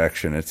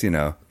insurrection. It's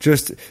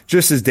just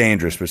as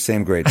dangerous, but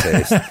same great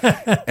taste.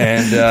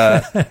 And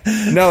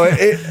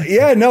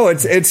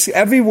it's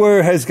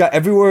everywhere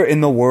everywhere in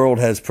the world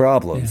has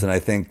problems, and I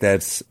think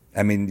that's.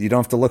 I mean, you don't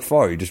have to look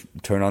far. You just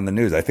turn on the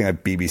news. I think I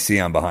have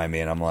BBC on behind me,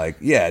 and I'm like,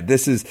 yeah,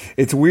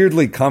 it's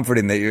weirdly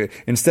comforting that you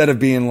instead of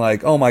being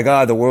like, oh my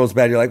god, the world's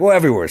bad. You're like, well,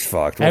 everywhere's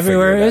fucked.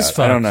 Everywhere is fucked.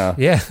 I don't know.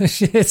 Yeah,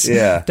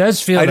 it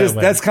does feel that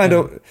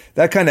way.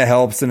 That kind of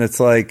helps, and it's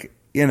like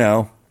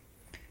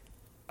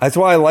That's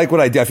why I like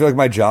what I do. I feel like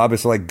my job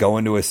is to like go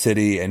into a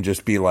city and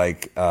just be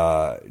like,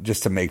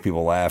 just to make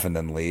people laugh and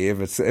then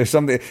leave. It's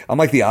something. I'm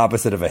like the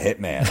opposite of a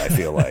hitman. I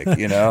feel like,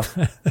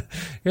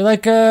 You're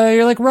like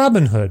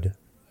Robin Hood.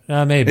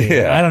 Maybe.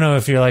 Yeah. I don't know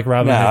if you're like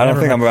Robin Hood. I don't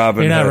think I'm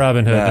Robin Hood. You're not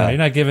Robin Hood. No. You're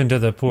not given to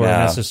the poor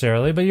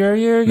necessarily, but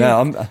you're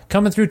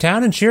coming through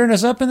town and cheering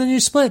us up, and then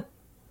you split.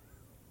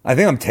 I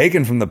think I'm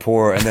taken from the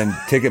poor, and then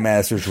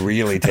Ticketmaster's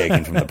really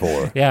taken from the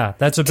poor. Yeah,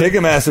 that's a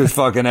Ticketmaster's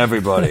fucking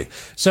everybody.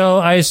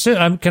 So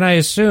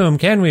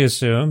can we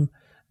assume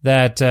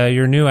that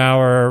your new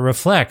hour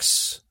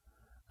reflects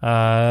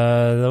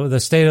the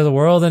state of the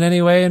world in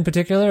any way in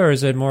particular, or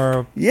is it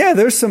more? Yeah,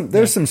 there's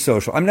some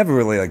social. I'm never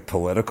really like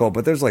political,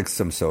 but there's like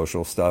some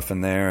social stuff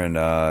in there,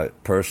 and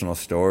personal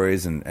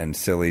stories and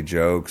silly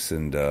jokes,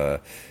 and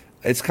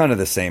it's kind of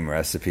the same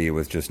recipe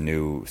with just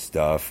new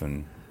stuff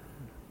and.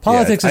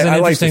 Politics is an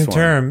interesting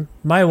term.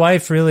 My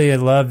wife really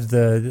loved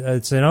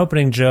it's an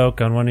opening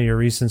joke on one of your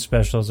recent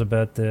specials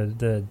about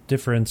the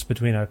difference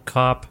between a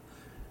cop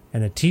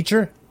and a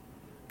teacher.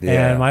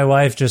 Yeah. And my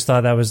wife just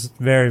thought that was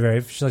very,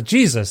 very, she's like,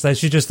 Jesus, that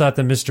she just thought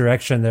the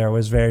misdirection there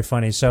was very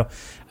funny. So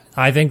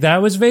I think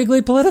that was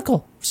vaguely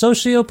political,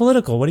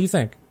 socio-political. What do you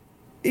think?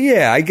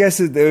 Yeah, I guess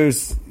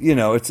there's,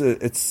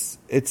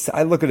 it's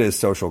I look at it as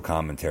social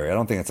commentary. I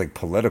don't think it's like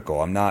political.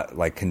 I'm not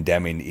like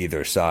condemning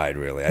either side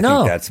really. I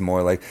think that's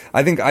more like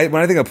when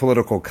I think of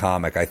political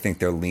comic, I think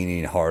they're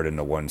leaning hard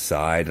into one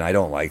side, and I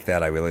don't like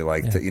that. I really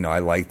like to, I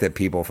like that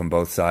people from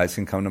both sides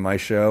can come to my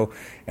show,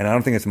 and I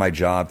don't think it's my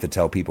job to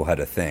tell people how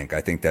to think.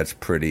 I think that's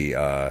pretty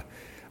I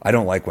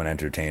don't like when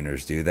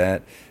entertainers do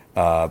that.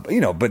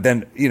 But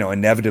then,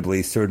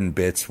 inevitably certain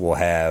bits will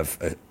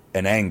have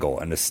an angle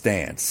and a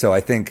stance. So I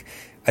think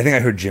I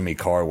heard Jimmy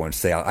Carr once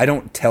say, I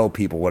don't tell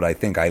people what I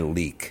think, I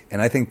leak.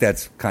 And I think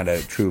that's kind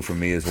of true for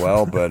me as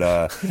well.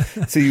 But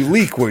so you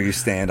leak where you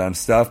stand on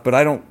stuff, but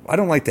I don't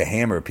like to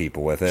hammer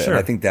people with it. Sure. And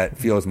I think that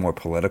feels more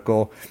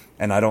political,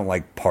 and I don't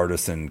like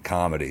partisan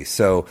comedy.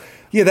 So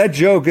yeah, that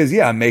joke is,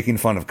 I'm making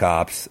fun of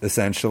cops,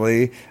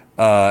 essentially.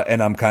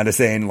 And I'm kind of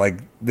saying, like,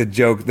 the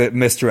joke that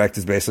misdirect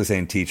is basically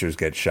saying teachers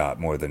get shot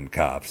more than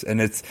cops.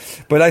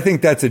 But I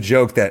think that's a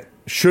joke that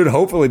should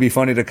hopefully be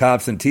funny to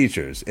cops and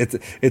teachers.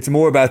 It's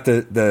more about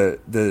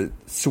the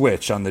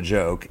switch on the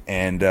joke.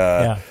 And,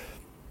 look,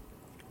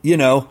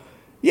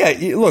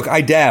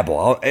 I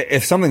dabble.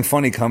 If something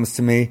funny comes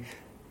to me,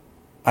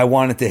 I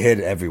want it to hit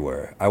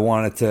everywhere. I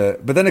want it to,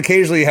 but then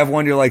occasionally you have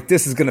one you're like,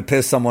 this is going to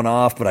piss someone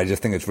off, but I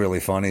just think it's really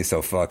funny,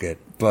 so fuck it.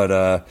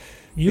 But,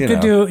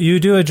 You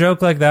do a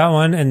joke like that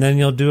one, and then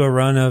you'll do a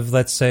run of,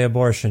 let's say,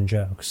 abortion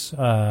jokes.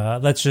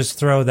 Let's just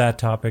throw that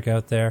topic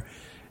out there.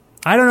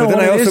 I don't know. But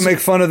then what I also make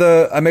fun of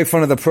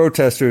the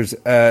protesters.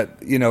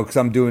 Because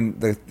I'm doing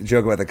the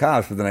joke about the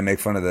cops, but then I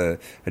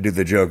do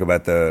the joke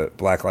about the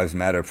Black Lives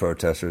Matter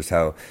protesters.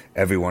 How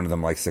every one of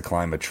them likes to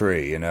climb a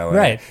tree.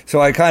 Right. So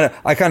I kind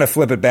of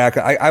flip it back.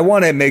 I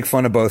want to make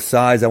fun of both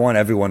sides. I want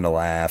everyone to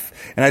laugh,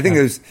 and I think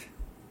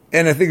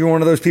And I think you're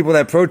one of those people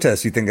that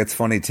protest. You think it's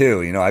funny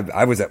too.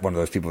 I was at one of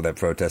those people that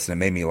protest, and it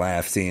made me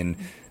laugh seeing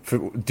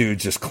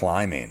dudes just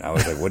climbing. I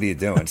was like, "What are you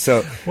doing?"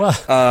 So, well,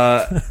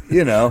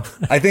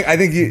 I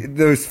think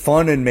there's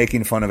fun in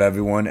making fun of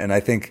everyone, and I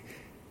think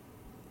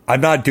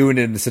I'm not doing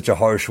it in such a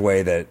harsh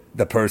way that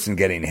the person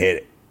getting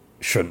hit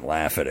shouldn't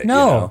laugh at it.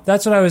 No,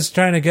 that's what I was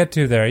trying to get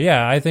to there.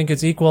 Yeah, I think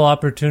it's equal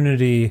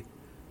opportunity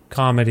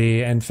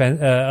comedy and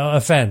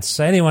offense.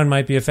 Anyone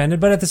might be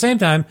offended, but at the same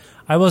time,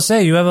 I will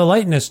say you have a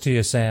lightness to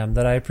you, Sam,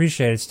 that I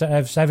appreciate.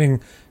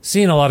 Having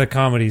seen a lot of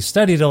comedy,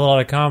 studied a lot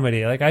of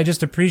comedy, I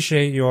just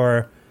appreciate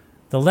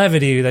the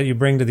levity that you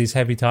bring to these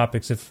heavy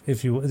topics.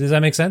 If you does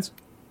that make sense?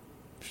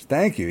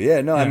 Thank you.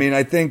 Yeah, no, yeah. I mean,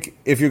 I think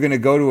if you're going to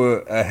go to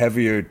a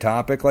heavier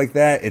topic like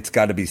that, it's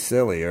got to be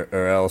silly,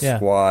 or else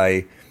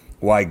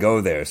why go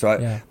there?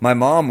 So my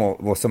mom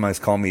will sometimes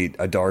call me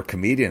a dark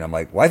comedian. I'm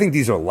like, well, I think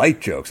these are light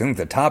jokes. I think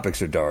the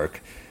topics are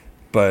dark,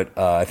 but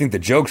I think the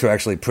jokes are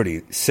actually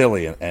pretty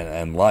silly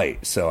and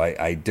light. So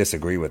I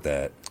disagree with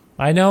that.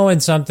 I know when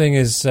something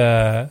is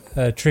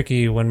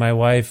tricky when my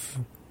wife.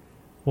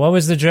 What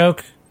was the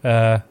joke?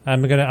 I'm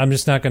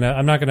not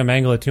gonna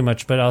mangle it too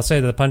much, but I'll say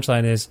that the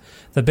punchline is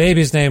the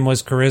baby's name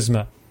was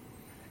Charisma.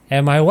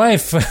 And my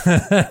wife goes...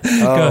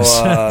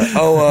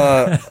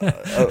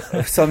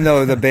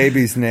 the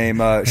baby's name,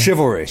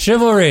 Chivalry.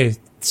 Chivalry.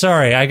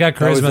 Sorry, I got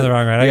Charisma the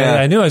wrong way.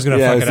 I knew I was going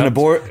to fuck it up.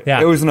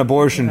 It was an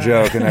abortion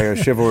joke, and I go,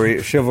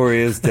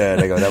 Chivalry is dead.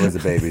 I go, that was the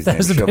baby's name. That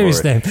was the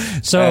baby's name.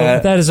 So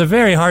that is a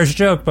very harsh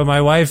joke, but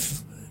my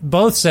wife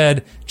both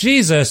said,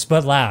 Jesus,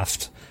 but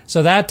laughed.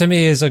 So that, to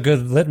me, is a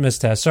good litmus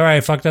test. Sorry, I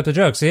fucked up the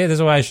joke. See, this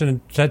is why I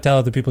shouldn't tell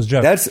other people's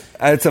jokes.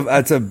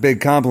 That's a big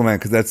compliment,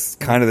 because that's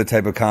kind of the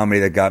type of comedy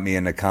that got me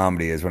into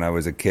comedy. Is when I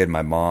was a kid,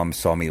 my mom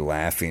saw me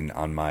laughing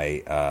on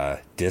my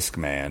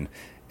Discman,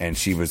 and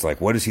she was like,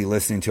 what is he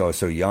listening to? I was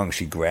so young.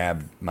 She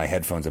grabbed my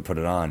headphones and put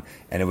it on,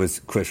 and it was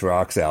Chris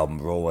Rock's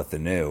album, Roll With The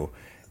New.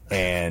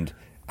 And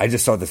I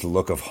just saw this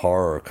look of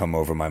horror come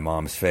over my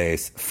mom's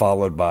face,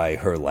 followed by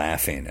her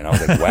laughing. And I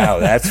was like, wow,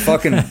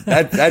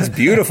 that's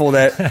beautiful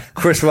that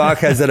Chris Rock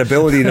has that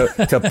ability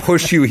to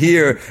push you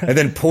here and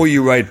then pull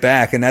you right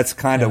back. And that's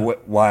kind of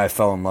why I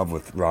fell in love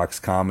with Rock's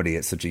comedy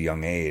at such a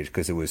young age,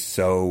 because he was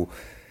so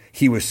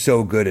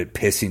good at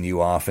pissing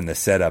you off in the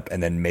setup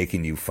and then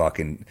making you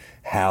fucking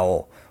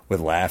howl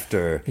with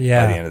laughter by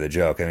the end of the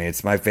joke. I mean,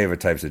 it's my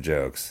favorite types of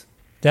jokes.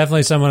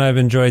 Definitely someone I've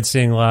enjoyed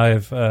seeing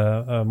live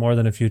more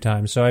than a few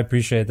times, so I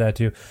appreciate that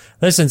too.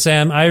 Listen,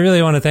 Sam, I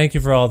really want to thank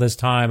you for all this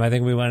time. I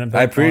think we went a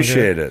bit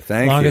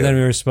longer than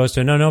we were supposed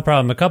to. No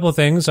problem. A couple of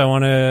things. I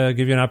want to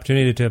give you an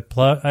opportunity to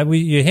plug.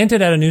 You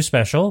hinted at a new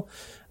special.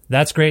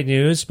 That's great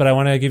news, but I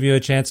want to give you a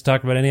chance to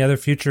talk about any other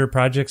future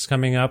projects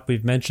coming up.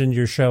 We've mentioned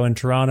your show in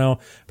Toronto,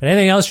 but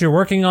anything else you're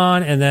working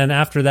on? And then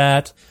after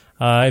that,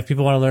 if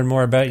people want to learn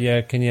more about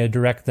you, can you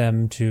direct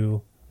them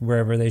to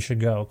wherever they should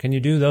go? Can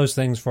you do those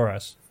things for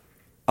us?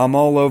 I'm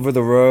all over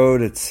the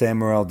road at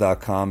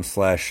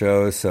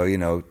sammorril.com/shows.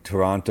 So,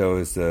 Toronto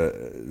is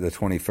the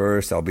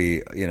 21st. I'll be,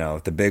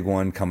 the big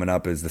one coming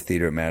up is the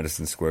theater at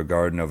Madison Square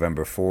Garden,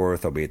 November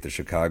 4th. I'll be at the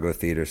Chicago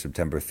Theater,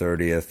 September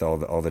 30th.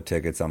 All the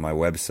tickets on my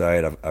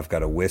website. I've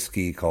got a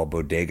whiskey called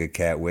Bodega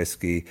Cat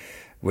Whiskey,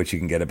 which you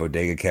can get at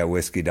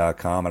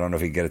bodegacatwhiskey.com. I don't know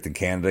if you can get it to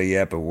Canada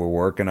yet, but we're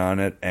working on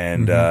it.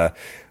 And,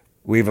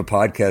 we have a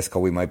podcast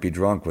called We Might Be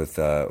Drunk with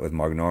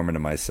Mark Norman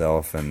and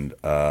myself, and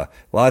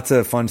lots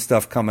of fun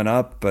stuff coming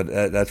up, but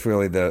that's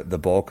really the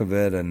bulk of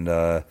it, and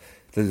this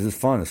is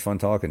fun. It's fun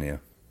talking to you.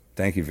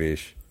 Thank you,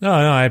 Vish. No,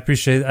 I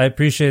appreciate that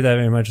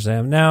very much,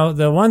 Sam. Now,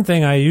 the one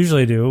thing I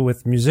usually do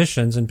with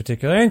musicians in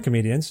particular, and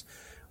comedians,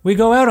 we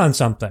go out on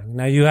something.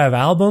 Now, you have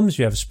albums,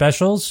 you have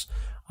specials.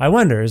 I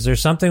wonder, is there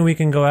something we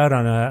can go out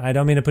on? I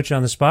don't mean to put you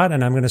on the spot,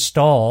 and I'm going to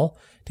stall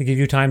to give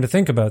you time to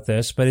think about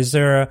this, but is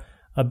there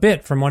a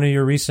bit from one of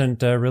your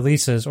recent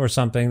releases or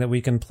something that we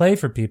can play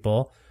for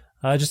people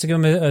just to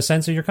give them a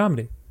sense of your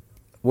comedy?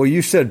 Well,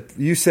 you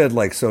said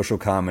like social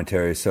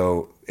commentary.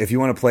 So if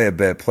you want to play a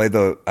bit,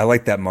 I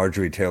like that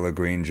Marjorie Taylor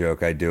Greene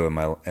joke I do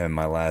in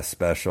my last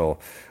special,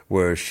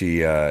 where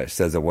she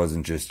says it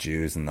wasn't just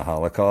Jews in the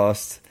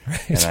Holocaust.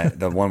 Right. And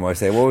the one where I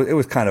say, well, it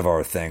was kind of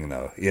our thing,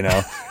 though,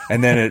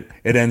 and then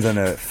it ends on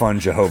a fun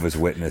Jehovah's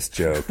Witness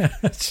joke.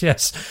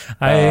 Yes,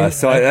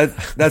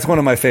 that's one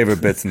of my favorite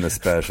bits in the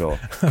special,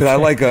 because I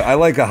like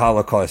a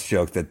Holocaust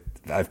joke that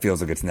I feels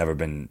like it's never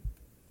been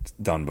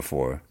done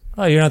before.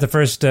 Oh, you're not the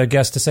first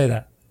guest to say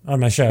that. on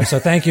my show. So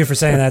thank you for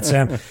saying that,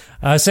 Sam.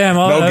 Sam,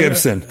 Mel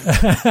Gibson.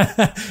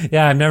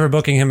 Yeah, I'm never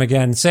booking him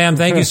again. Sam,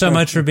 thank you so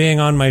much for being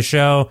on my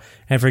show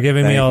and for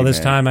giving me all this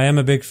time. I am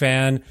a big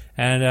fan.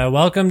 And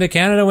welcome to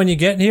Canada when you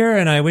get here,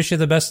 and I wish you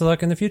the best of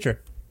luck in the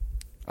future.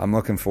 I'm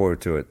looking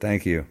forward to it.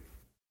 Thank you.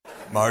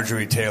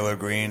 Marjorie Taylor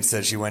Greene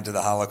said she went to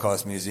the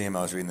Holocaust Museum.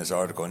 I was reading this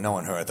article, and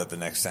knowing her, I thought the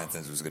next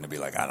sentence was going to be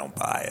like, I don't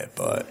buy it,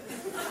 but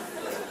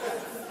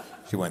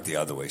she went the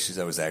other way. She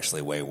said it was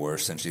actually way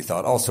worse than she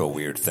thought. Also a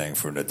weird thing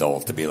for an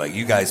adult to be like,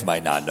 you guys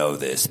might not know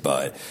this,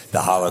 but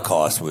the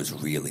Holocaust was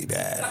really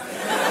bad.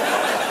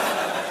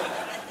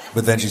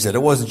 But then she said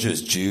it wasn't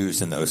just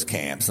Jews in those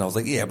camps. And I was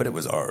like, yeah, but it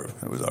was our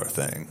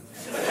thing.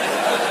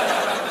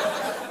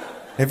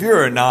 If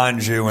you're a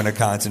non-Jew in a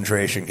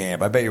concentration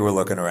camp, I bet you were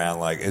looking around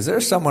like, is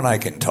there someone I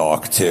can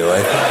talk to?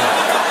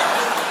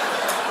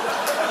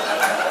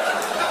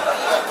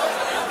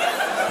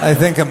 I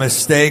think a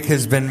mistake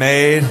has been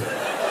made.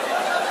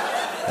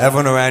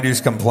 Everyone around you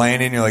is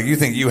complaining. You're like, you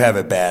think you have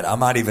it bad. I'm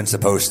not even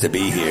supposed to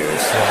be here.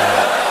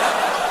 So.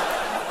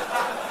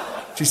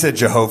 She said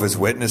Jehovah's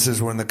Witnesses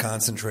were in the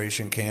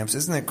concentration camps.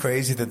 Isn't it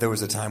crazy that there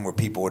was a time where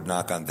people would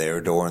knock on their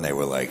door and they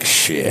were like,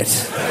 shit.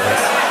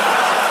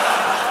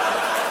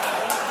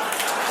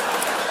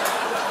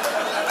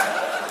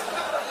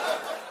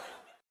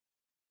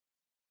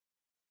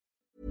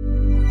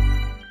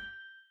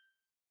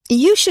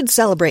 You should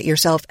celebrate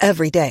yourself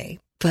every day,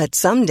 but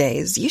some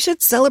days you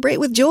should celebrate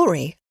with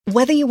jewelry.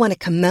 Whether you want to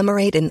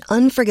commemorate an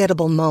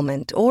unforgettable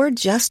moment or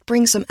just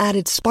bring some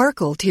added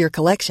sparkle to your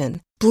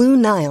collection, Blue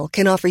Nile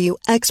can offer you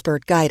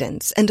expert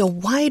guidance and a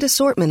wide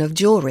assortment of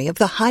jewelry of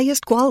the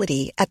highest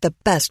quality at the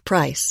best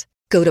price.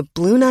 Go to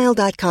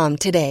BlueNile.com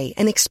today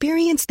and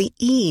experience the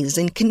ease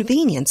and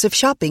convenience of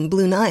shopping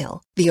Blue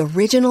Nile, the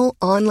original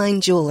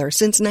online jeweler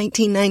since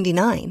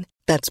 1999.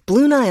 That's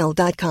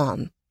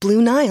BlueNile.com.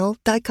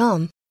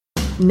 BlueNile.com.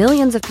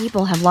 Millions of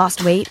people have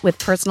lost weight with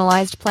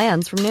personalized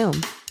plans from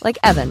Noom. Like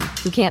Evan,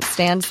 who can't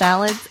stand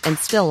salads and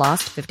still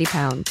lost 50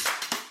 pounds.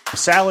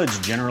 Salads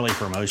generally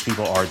for most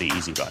people are the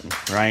easy button,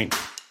 right?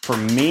 For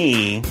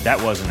me,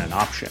 that wasn't an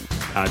option.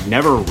 I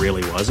never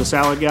really was a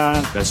salad guy.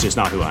 That's just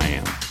not who I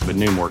am. But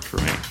Noom worked for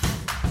me.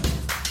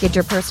 Get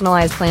your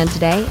personalized plan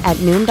today at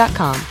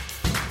Noom.com.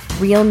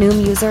 Real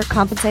Noom user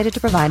compensated to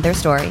provide their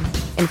story.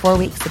 In 4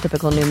 weeks, the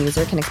typical Noom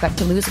user can expect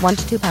to lose 1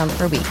 to 2 pounds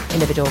per week.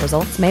 Individual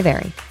results may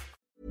vary.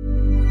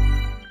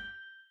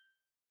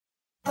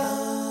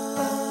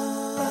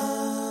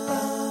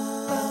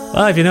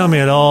 Well, if you know me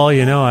at all,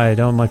 you know I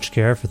don't much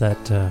care for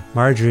that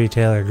Marjorie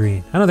Taylor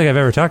Greene. I don't think I've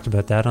ever talked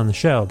about that on the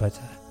show, but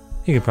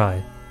you could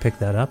probably pick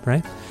that up,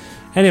 right?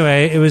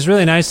 Anyway, it was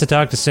really nice to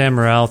talk to Sam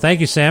Morril.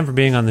 Thank you, Sam, for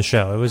being on the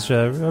show. It was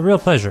a real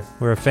pleasure.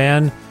 We're a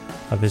fan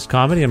of his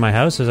comedy in my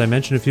house, as I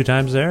mentioned a few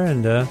times there,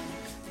 and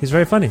he's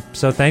very funny.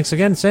 So thanks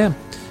again, Sam.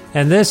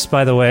 And this,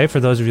 by the way,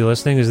 for those of you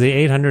listening, is the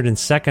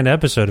 802nd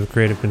episode of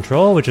Creative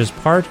Control, which is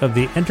part of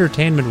the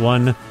Entertainment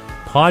One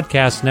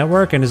podcast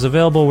network and is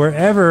available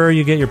wherever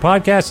you get your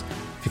podcasts.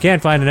 If you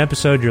can't find an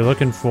episode you're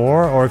looking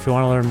for, or if you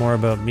want to learn more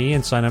about me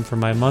and sign up for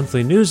my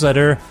monthly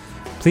newsletter,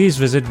 please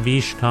visit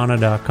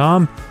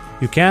vishkhanna.com.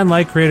 You can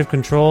like Creative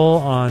Control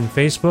on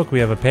Facebook.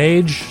 We have a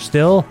page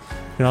still.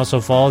 You can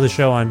also follow the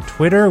show on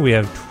Twitter. We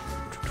have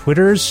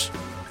Twitters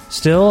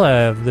still.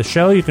 The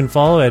show you can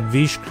follow at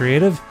Vish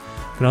Creative.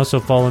 You can also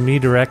follow me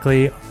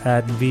directly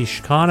at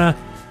Vishkhanna.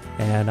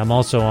 And I'm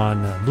also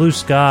on Blue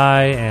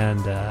Sky and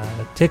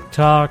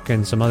TikTok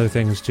and some other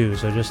things too.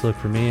 So just look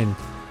for me and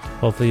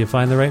hopefully you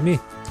find the right me.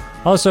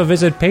 Also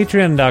visit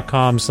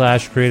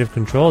patreon.com/Creative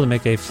Control to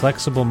make a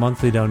flexible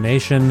monthly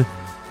donation to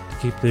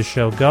keep this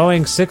show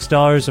going.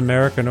 $6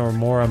 American or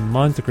more a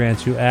month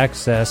grants you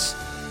access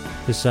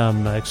to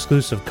some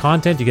exclusive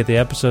content. You get the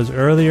episodes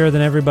earlier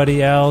than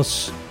everybody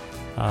else.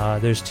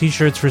 There's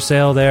t-shirts for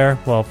sale there.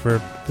 Well,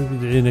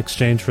 in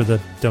exchange for the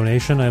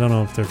donation. I don't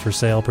know if they're for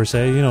sale per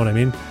se. You know what I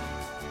mean?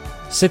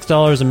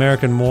 $6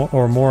 American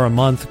or more a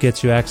month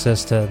gets you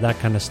access to that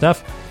kind of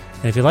stuff.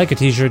 And if you like a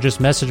t-shirt, just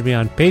message me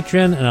on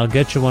Patreon and I'll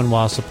get you one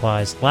while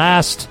supplies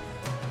last.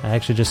 I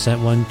actually just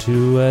sent one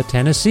to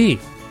Tennessee.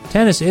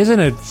 Isn't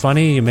it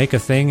funny? You make a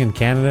thing in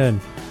Canada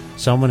and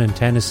someone in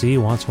Tennessee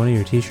wants one of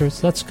your t-shirts?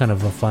 That's kind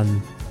of a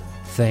fun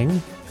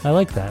thing. I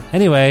like that.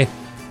 Anyway,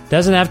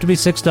 doesn't have to be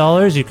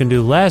 $6. You can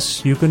do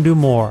less. You can do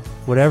more.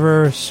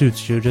 Whatever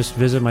suits you. Just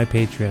visit my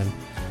Patreon.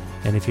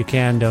 And if you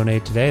can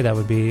donate today, that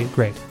would be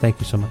great. Thank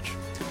you so much.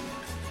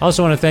 I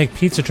also want to thank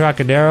Pizza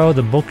Trocadero,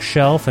 The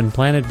Bookshelf, and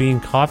Planet Bean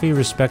Coffee,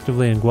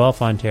 respectively, in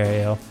Guelph,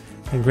 Ontario,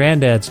 and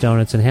Grandad's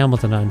Donuts in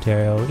Hamilton,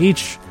 Ontario.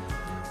 Each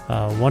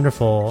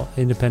wonderful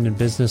independent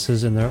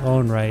businesses in their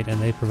own right, and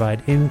they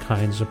provide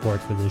in-kind support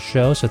for this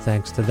show, so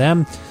thanks to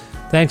them.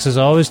 Thanks, as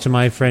always, to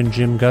my friend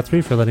Jim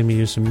Guthrie for letting me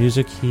use some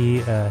music he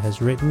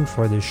has written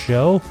for this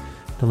show.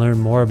 You can learn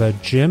more about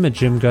Jim at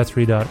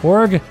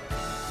jimguthrie.org.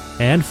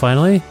 And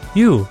finally,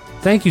 you.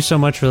 Thank you so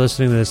much for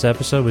listening to this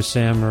episode with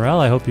Sam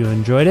Morril. I hope you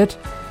enjoyed it.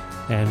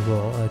 And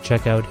we'll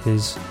check out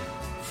his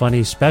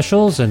funny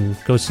specials and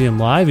go see him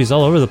live. He's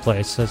all over the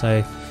place. As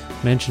I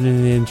mentioned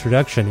in the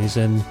introduction, he's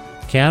in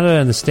Canada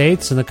and the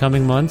States in the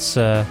coming months,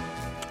 and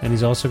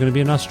he's also going to be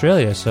in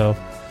Australia. So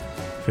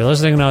if you're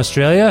listening in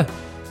Australia,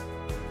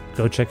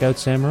 go check out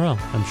Sam Morril.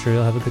 I'm sure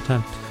you'll have a good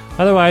time.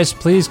 Otherwise,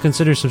 please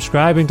consider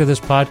subscribing to this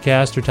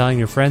podcast or telling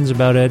your friends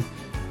about it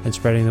and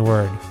spreading the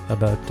word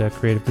about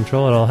Creative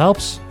Control. It all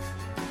helps.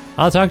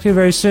 I'll talk to you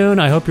very soon.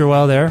 I hope you're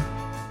well there.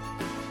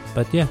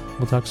 But yeah,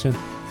 we'll talk soon.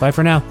 Bye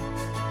for now.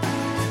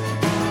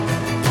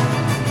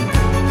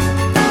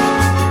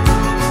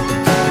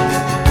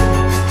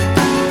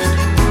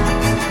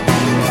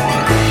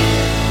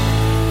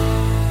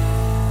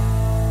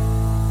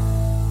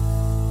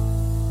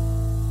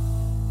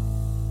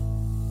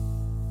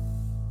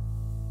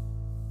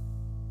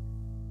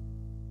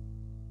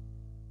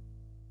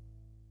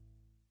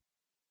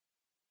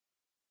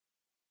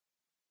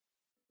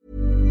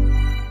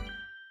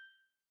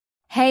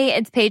 Hey,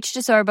 it's Paige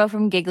DeSorbo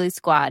from Giggly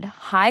Squad.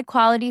 High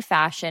quality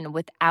fashion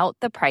without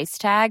the price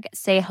tag.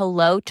 Say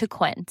hello to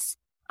Quince.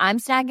 I'm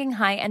snagging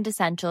high-end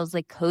essentials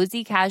like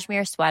cozy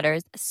cashmere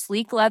sweaters,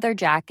 sleek leather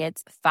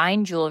jackets,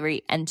 fine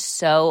jewelry, and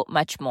so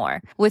much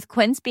more. With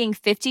Quince being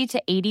 50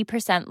 to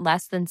 80%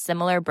 less than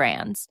similar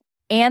brands.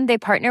 And they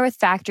partner with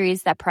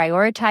factories that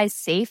prioritize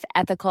safe,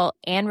 ethical,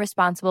 and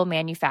responsible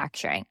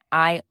manufacturing.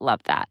 I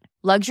love that.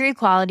 Luxury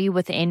quality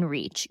within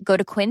reach. Go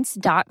to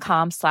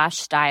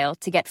quince.com/style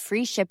to get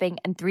free shipping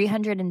and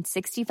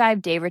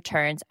 365-day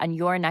returns on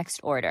your next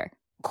order.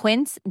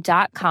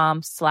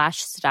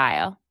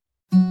 Quince.com/style.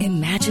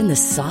 Imagine the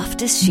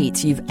softest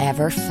sheets you've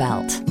ever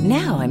felt.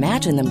 Now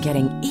imagine them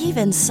getting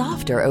even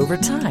softer over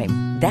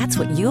time. That's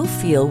what you'll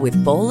feel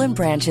with Boll &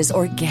 Branch's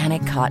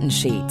organic cotton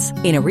sheets.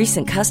 In a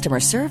recent customer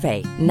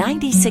survey,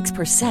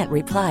 96%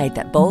 replied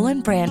that Boll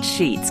 & Branch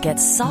sheets get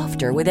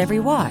softer with every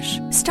wash.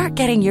 Start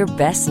getting your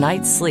best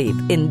night's sleep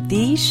in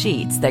these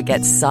sheets that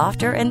get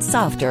softer and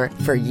softer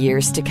for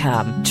years to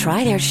come.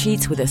 Try their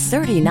sheets with a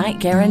 30-night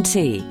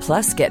guarantee.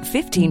 Plus, get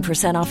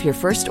 15% off your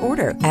first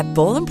order at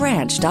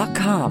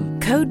bollandbranch.com.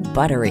 Code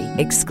BUTTERY.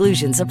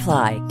 Exclusions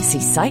apply. See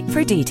site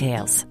for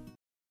details.